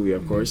promoting a movie,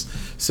 of course.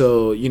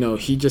 So, you know,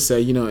 he just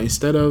said, you know,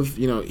 instead of,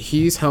 you know,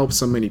 he's helped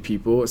so many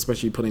people,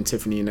 especially putting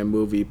Tiffany in a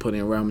movie,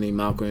 putting Romney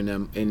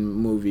Malcolm in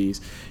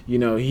movies. You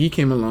know, he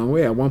came a long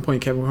way. At one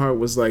point, Kevin Hart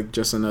was like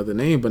just another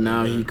name, but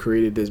now he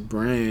created this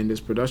brand, this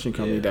production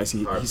company that's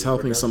he's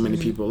helping so many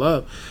people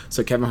up.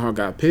 So Kevin Hart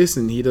got pissed,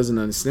 and he doesn't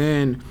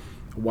understand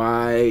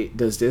why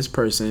does this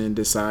person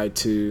decide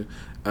to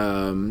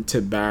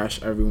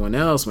bash everyone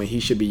else when he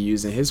should be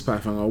using his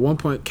platform. At one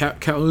point,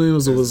 Cat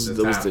Williams was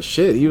the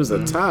shit. He was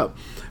the top.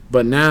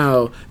 But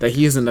now that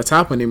he isn't the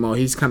top anymore,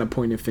 he's kind of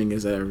pointing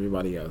fingers at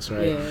everybody else,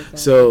 right? Yeah, exactly.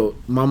 So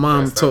my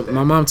mom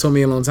told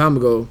me a long time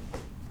ago,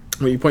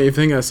 when you point your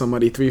finger at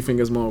somebody, 3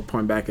 fingers more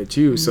point back at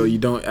you. So you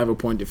don't ever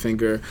point your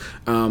finger.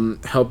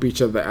 Help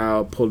each other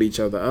out, pull each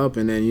other up,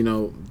 and then, you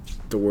know,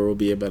 the world will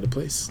be a better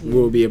place.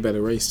 We'll be a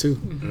better race too.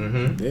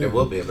 Yeah. It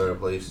will be a better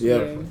place.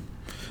 Yeah.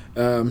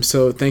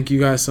 So thank you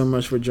guys so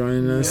much for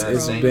joining us. Yeah,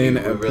 it's thank been you.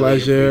 a We really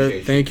pleasure.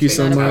 appreciate Thank you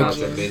so taking time much. out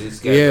your busy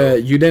schedule. Yeah,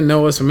 you didn't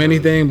know us from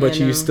anything, but I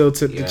you know. still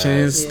took the Yes.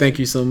 chance. Yeah. Thank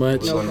you so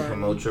much. We're No going to problem.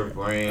 promote your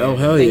brand. Oh,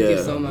 hell Thank yeah. you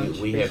so much.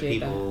 We have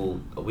Appreciate people.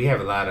 We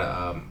have a lot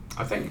of.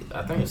 I think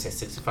it said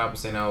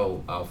 65%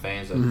 of our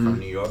fans are from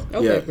New York.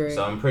 Okay, Yeah. great.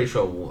 So I'm pretty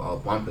sure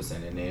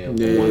 1% in there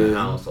Yeah. want a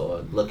house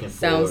or looking for.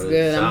 Sounds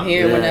good. I'm something.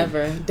 here Yeah.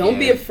 whenever. Don't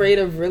be Yeah. afraid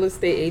of real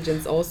estate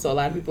agents. Also, a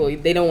lot of people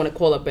they don't want to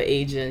call up an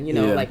agent. You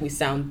know, Yeah. like we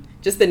sound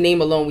just the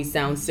name alone, we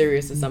sound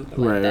serious or something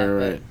like Right, that.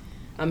 right.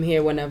 But I'm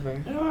here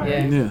whenever. Alright.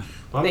 Yeah. Yeah.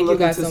 Well, Thank you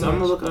guys so I'm much.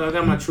 gonna look. I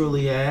got my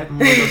Truly app. I'm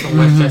gonna look at some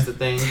Westchester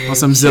things. Or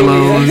some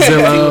Zillow, See what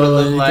it anything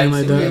look like see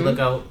what they that. look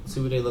out. See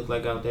what they look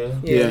like out there.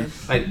 Yeah.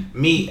 Like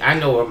me, I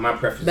know what my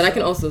preference. But I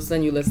can also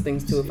send you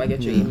listings too if I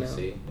get your email.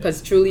 See.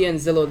 Because Trulia and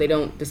Zillow, they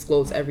don't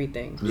disclose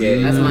everything. Yeah.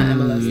 That's my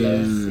MLS Yeah.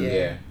 does.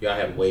 Yeah. Y'all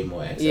have way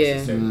more access Yeah.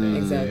 to certain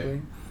things. Exactly. Yeah.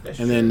 That's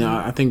And true. then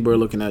I think we're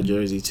looking at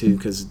Jersey too,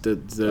 because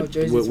Jersey's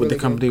with really the good.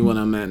 company what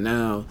I'm at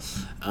now,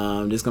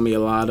 there's gonna be a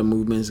lot of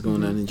movements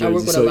going on in Jersey. I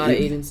work with so a lot of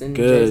you- agents in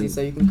good. Jersey,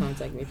 so you can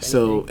contact me. For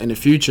So anything. in the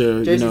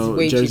future, Jersey's you know,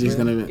 way Jersey's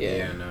cheaper. gonna. Yeah.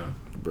 Yeah, no.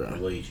 Bro,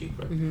 Way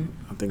cheaper.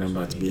 I think I'm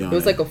about to be It on. It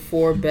was it. like a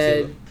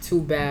 4-bed,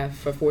 2-bath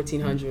for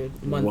 $1,400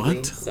 monthly.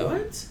 What? So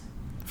What?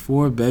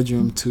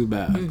 4-bedroom,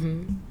 2-bath.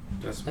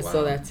 That's I wild.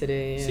 saw that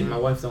today. Yeah. See, my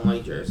wife don't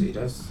like Jersey.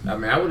 I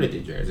mean, I would have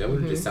did Jersey. I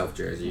would have did South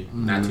Jersey.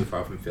 Not too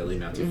far from Philly.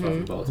 Not too far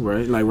from Baltimore.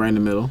 Right, like right in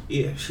the middle.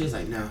 Yeah, she's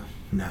like, no.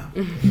 I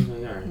was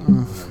like, all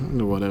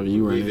right. Whatever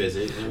you were.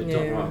 Revisit. And we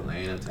talk Yeah. about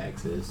Atlanta,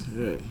 Texas,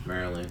 Yeah.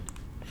 Maryland.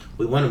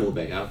 We want to move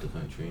back out the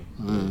country.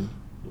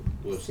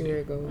 We'll See where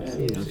it goes. Yeah, Yeah.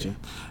 we'll see. Gotcha.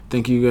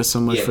 Thank you guys so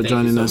much Yeah, for thank you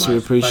joining so us. We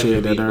much. appreciate Pleasure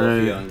it. to All meet both of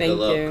right. y'all, and Thank good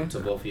luck you. to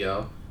both of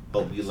y'all.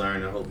 Hope you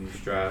learn. I hope you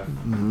strive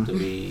to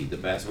be the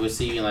best. We'll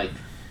see you in like.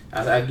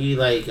 I give you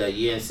like a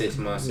year and 6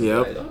 months. And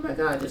Yep. Like, oh my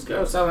God, this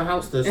girl selling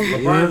house to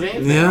LeBron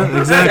James. Yeah,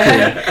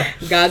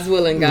 exactly. God's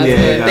willing, God's Yeah,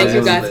 willing. God's Thank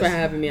you guys willing. for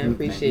having me. I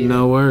appreciate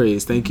No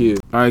worries. Thank you.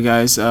 All right,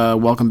 guys.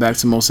 Welcome back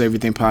to Most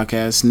Everything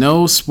Podcast.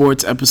 No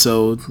sports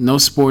episode. No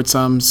sports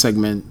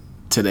segment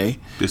today.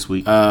 This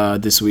week.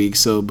 This week.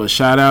 So, but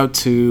shout out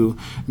to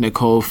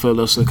Nicole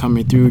Phillips for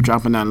coming through,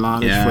 dropping that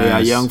knowledge for our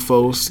Yes. young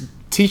folks,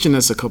 teaching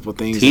us a couple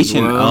things.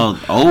 Teaching as well.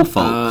 old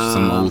folks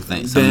some old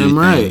things. Some Damn new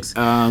right.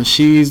 things.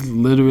 She's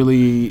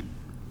literally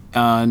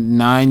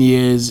 9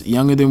 years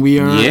younger than we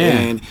are. Yeah.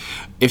 And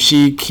if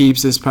she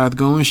keeps this path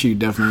going, she'd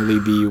definitely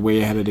be way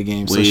ahead of the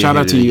game. So Way shout ahead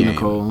out of to the you, game.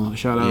 Nicole.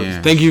 Shout out. Yeah.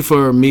 Thank you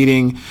for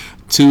meeting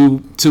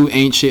two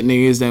ain't shit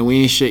niggas that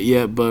we ain't shit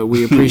yet, but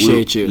we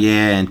appreciate you.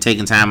 Yeah, and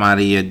taking time out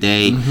of your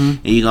day. And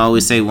you can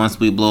always say, once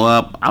we blow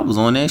up, I was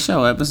on that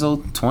show,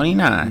 episode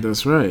 29.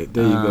 That's right.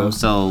 There you go.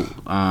 So,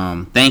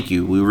 thank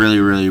you. We really,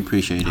 really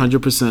appreciate it.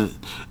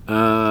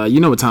 100%. You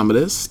know what time it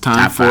is. Time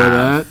Top for five.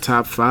 that.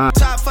 Top 5.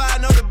 Top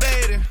 5, no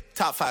debating.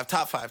 Top 5,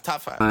 top 5,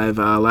 top 5.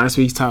 Last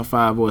week's top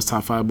 5 was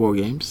top 5 board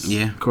games.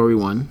 Yeah. Corey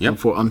won.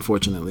 Yep.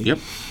 Unfortunately. Yep.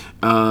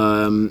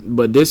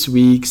 But this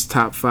week's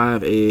top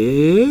 5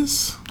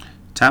 is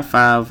Top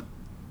 5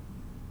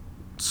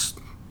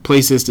 PlayStation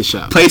places to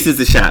shop. Places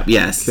to shop,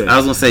 yes. Okay. I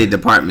was gonna say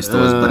department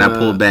stores, but I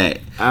pulled back.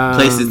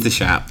 Places to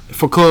shop.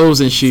 For clothes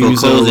and shoes.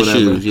 For clothes or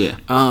and whatever. shoes, yeah.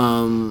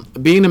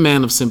 Being a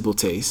man of simple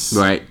tastes.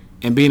 Right.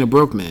 And being a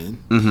broke man.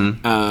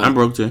 Mm-hmm. I'm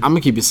broke too. I'm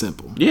gonna keep it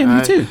simple. Yeah,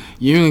 me too.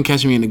 You ain't gonna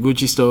catch me in the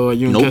Gucci store.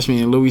 You ain't gonna Nope. catch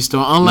me in the Louis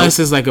store unless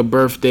it's like a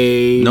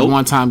birthday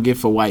one-time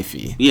gift for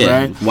wifey. Yeah,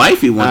 right?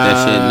 wifey want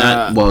that shit.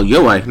 Not well,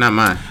 your wife, not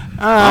mine.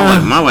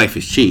 My wife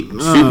is cheap,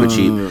 super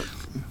cheap.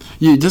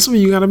 Yeah, that's what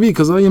you gotta be,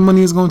 because all your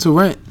money is going to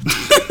rent.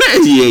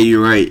 Yeah,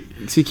 you're right.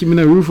 See, keeping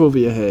that roof over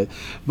your head.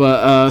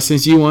 But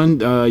since you won,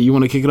 you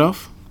want to kick it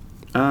off?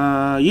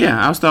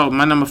 Yeah, I'll start.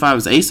 My number 5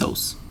 is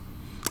ASOS.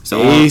 So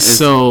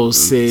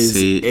ASOS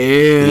is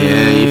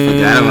yeah, you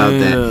forgot about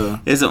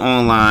that. It's an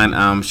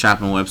online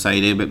shopping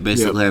website. They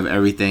basically have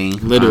everything.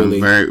 Literally,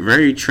 very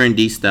very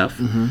trendy stuff.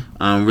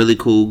 Really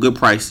cool, good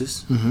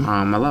prices.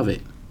 I love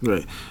it.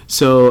 Right.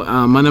 So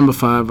my number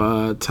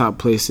 5 top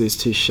places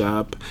to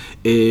shop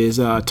is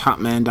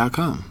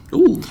Topman.com.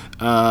 Ooh,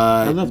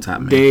 I love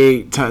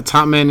Topman.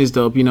 Topman is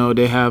dope. You know,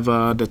 they have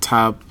the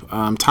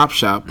Top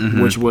Shop,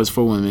 which was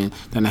for women.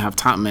 Then they have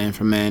Topman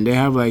for men. They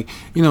have, like,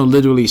 you know,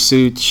 literally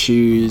suits,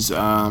 shoes,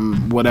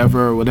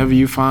 whatever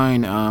you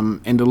find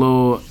in the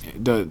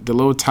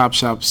little Top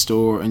Shop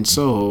store in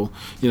Soho.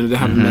 You know, they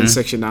have a men's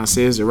section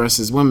downstairs. The rest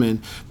is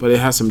women, but it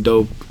has some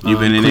dope you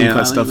been in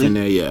there stuff in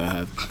there.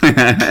 Yeah, I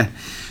have.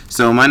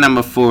 So my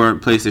number 4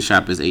 place to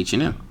shop is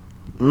H&M.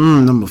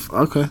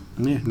 Okay.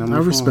 Yeah, I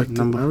respect it.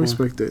 I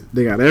respect it.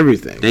 They got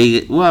everything.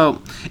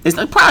 It's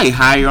like probably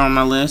higher on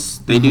my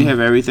list. They do have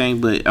everything,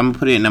 but I'm gonna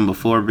put it at number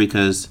 4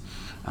 because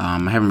I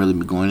haven't really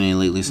been going in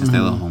lately since that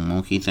whole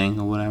monkey thing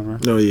or whatever.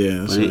 Oh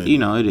yeah, but it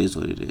is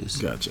what it is.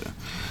 Gotcha.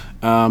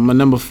 My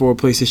number 4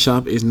 place to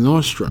shop is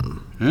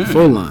Nordstrom.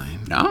 Full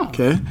line. Oh.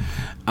 Okay.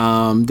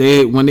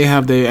 When they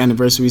have their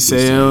anniversary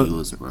sale,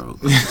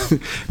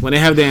 when they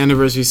have their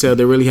anniversary sale,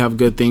 they really have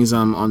good things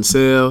on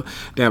sale.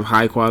 They have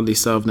high quality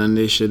stuff. None of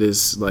this shit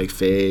is like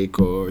fake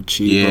or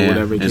cheap or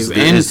whatever.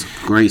 It's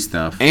great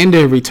stuff. And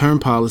their return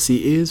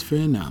policy is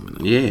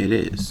phenomenal. Yeah, it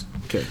is.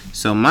 Okay.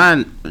 So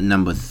my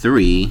number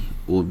 3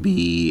 will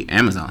be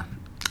Amazon.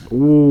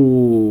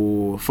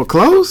 Ooh, for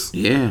clothes?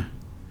 Yeah.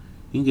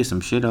 You can get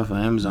some shit off of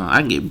Amazon. I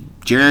can get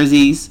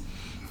jerseys,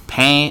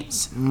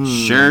 pants,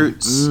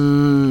 shirts,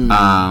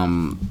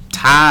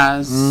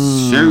 ties,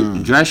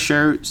 dress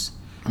shirts,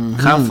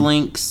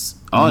 cufflinks,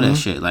 all that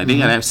shit. Like, they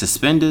gotta have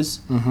suspenders,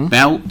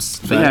 belts.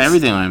 They got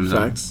everything on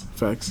Amazon. Facts.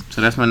 So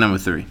that's my number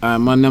 3.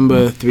 My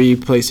number 3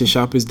 place to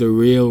shop is The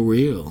Real.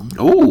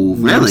 Oh, You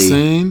know what I'm really?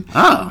 saying?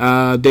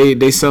 Oh.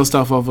 They sell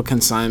stuff off of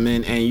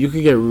consignment, and you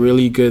can get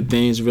really good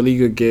things, really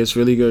good gifts,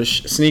 really good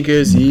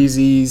sneakers,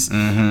 Yeezys,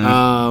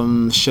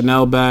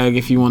 Chanel bag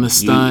if you want to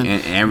stunt,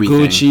 and everything.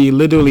 Gucci,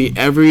 literally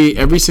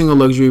every single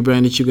luxury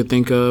brand that you could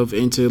think of,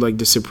 into like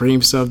the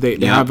Supreme stuff. They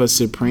have a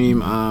Supreme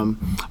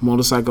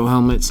motorcycle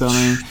helmet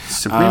selling.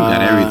 Supreme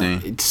got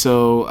everything.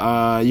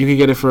 So you can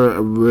get it for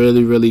a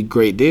really, really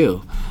great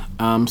deal.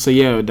 So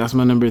yeah, that's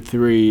my number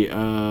 3,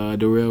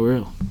 The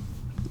Real.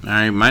 All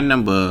right, my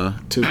number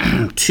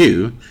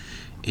 2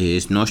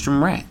 is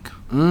Nordstrom Rack.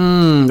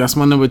 That's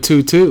my number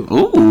 2 too.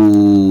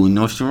 Ooh,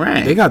 Nordstrom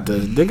Rack. They got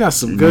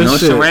some good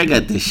shit. Nordstrom Rack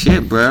got the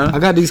shit, bro. I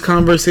got these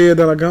Converse here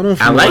that I got on.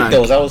 I like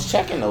those. I was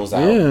checking those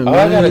out. Yeah,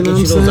 I gotta you know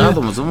get you those other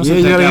ones. Yeah,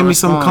 you gotta give me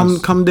some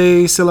Come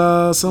Day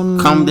Silla, some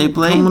Come Day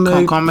Play. Come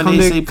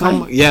Day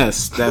Play.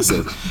 Yes, that's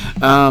it.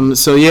 My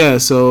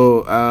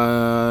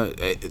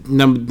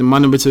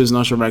number 2 is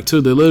Nordstrom Rack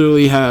 2. They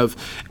literally have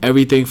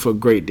everything for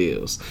great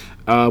deals.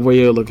 Where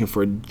you're looking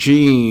for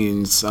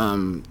jeans,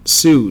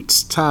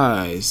 suits,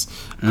 ties,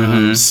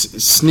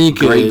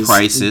 sneakers,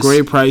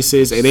 great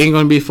prices. It ain't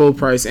gonna be full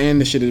price, and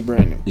the shit is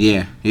brand new.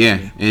 Yeah,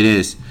 it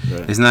is.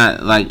 Right. It's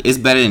not like, it's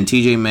better than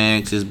TJ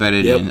Maxx. It's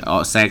better than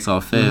Saks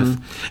Off Fifth.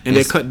 And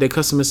their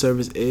customer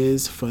service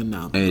is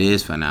phenomenal. It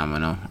is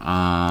phenomenal.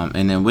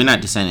 And then we're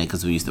not just saying it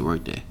because we used to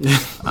work there.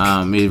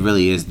 It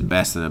really is the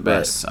best of the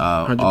best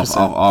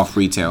off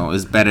retail.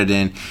 It's better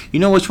than, you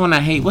know which one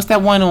I hate? What's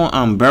that one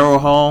on Barrel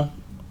Hall?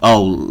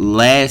 Oh,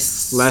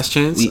 Last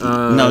Chance?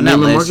 No, not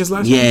Neiman Last. Marcus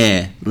Last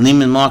Yeah,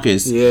 Neiman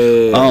Marcus.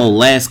 Yeah. Oh,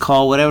 Last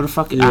Call, whatever the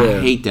fuck. Yeah.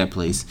 I hate that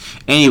place.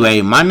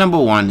 Anyway, my number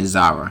 1 is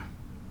Zara.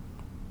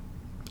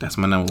 That's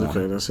my number 1.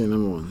 Okay, that's your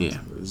number 1. Yeah.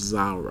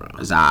 Zara.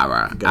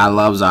 I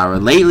love Zara.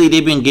 Lately,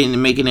 they've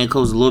been making their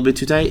clothes a little bit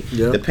too tight.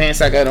 Yep. The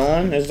pants I got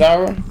on is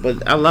Zara,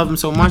 but I love them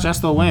so much, I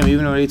still wear them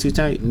even though they're too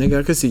tight. Nigga,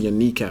 I can see your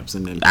kneecaps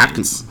in them.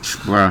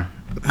 Bruh.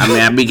 I mean,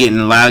 I be getting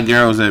a lot of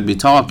girls that be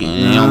talking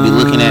and they don't be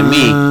looking at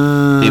me.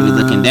 They be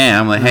looking down.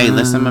 I'm like, hey,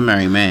 listen, I'm a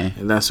married man.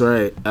 That's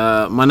right.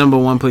 My number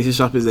 1 place to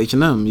shop is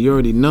H&M. You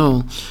already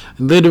know.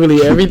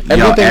 Literally everything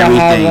I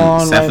have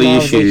on except for your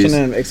shoes.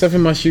 H&M, except for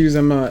my shoes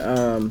and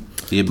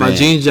my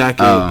jean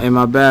jacket and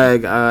my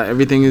bag.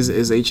 Everything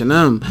is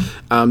H&M.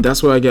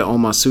 That's where I get all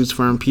my suits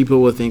from.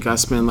 People will think I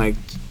spend like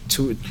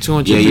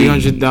 $200,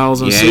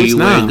 $300 on suits you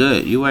now. wear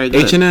good. You wear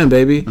good. H&M,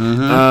 baby.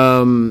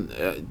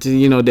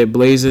 Their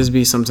blazers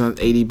be sometimes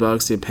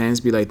 $80. Their pants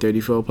be like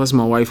 $34. Plus,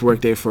 my wife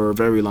worked there for a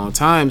very long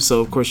time, so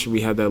of course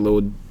we had that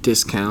little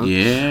discount.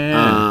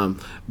 Yeah.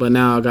 But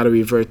now I got to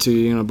revert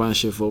to buying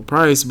shit full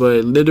price.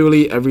 But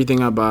literally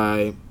everything I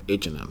buy,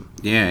 H&M.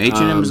 Yeah,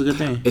 H&M is a good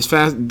thing. It's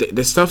fast.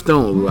 The stuff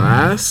don't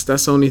last.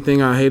 That's the only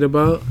thing I hate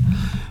about.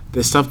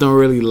 The stuff don't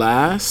really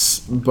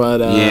last, but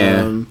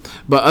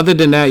But other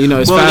than that,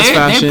 it's fast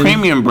fashion. Their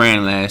premium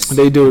brand lasts.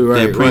 They do it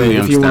right.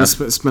 Premium If you want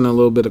stuff. to spend a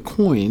little bit of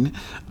coin,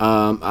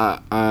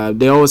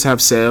 they always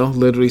have sale.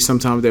 Literally,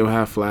 sometimes they will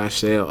have flash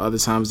sale. Other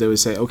times they would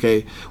say,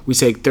 "Okay, we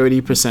take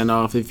 30%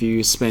 off if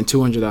you spend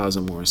 $200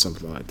 or more," or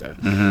something like that.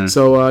 Mm-hmm.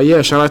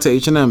 So shout out to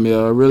H&M.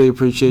 I really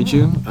appreciate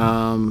you.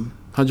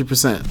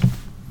 100%.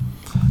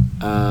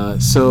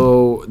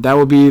 So that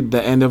will be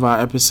the end of our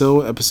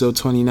episode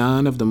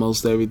 29 of the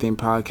Mostly Everything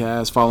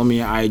podcast. Follow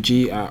me on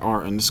IG at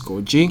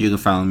 @R_G. You can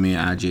follow me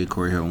at IG at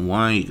Corey Hill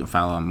 1. You can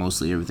follow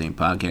Mostly Everything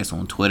Podcast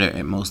on Twitter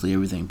at Mostly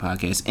Everything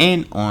Podcast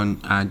and on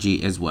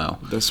IG as well.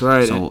 That's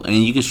right. So,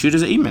 and you can shoot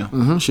us an email.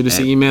 Shoot us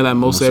an email at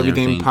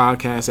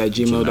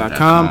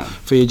mostlyeverythingpodcast@gmail.com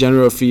for your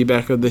general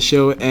feedback of the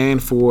show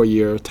and for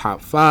your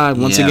top 5.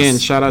 Once again,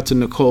 shout out to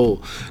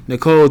Nicole.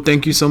 Nicole,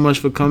 thank you so much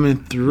for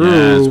coming through.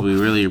 Yes, we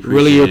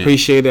really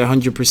appreciate it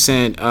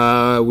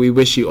 100%. We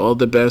wish you all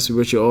the best. We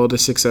wish you all the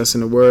success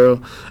in the world.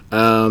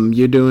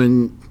 You're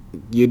doing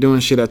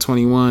shit at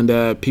 21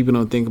 that people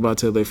don't think about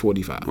till they're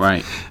 45.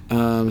 Right.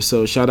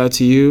 So shout out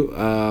to you.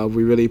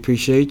 We really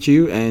appreciate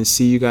you, and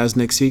see you guys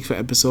next week for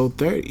episode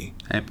 30.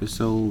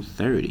 Episode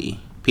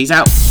 30. Peace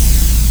out.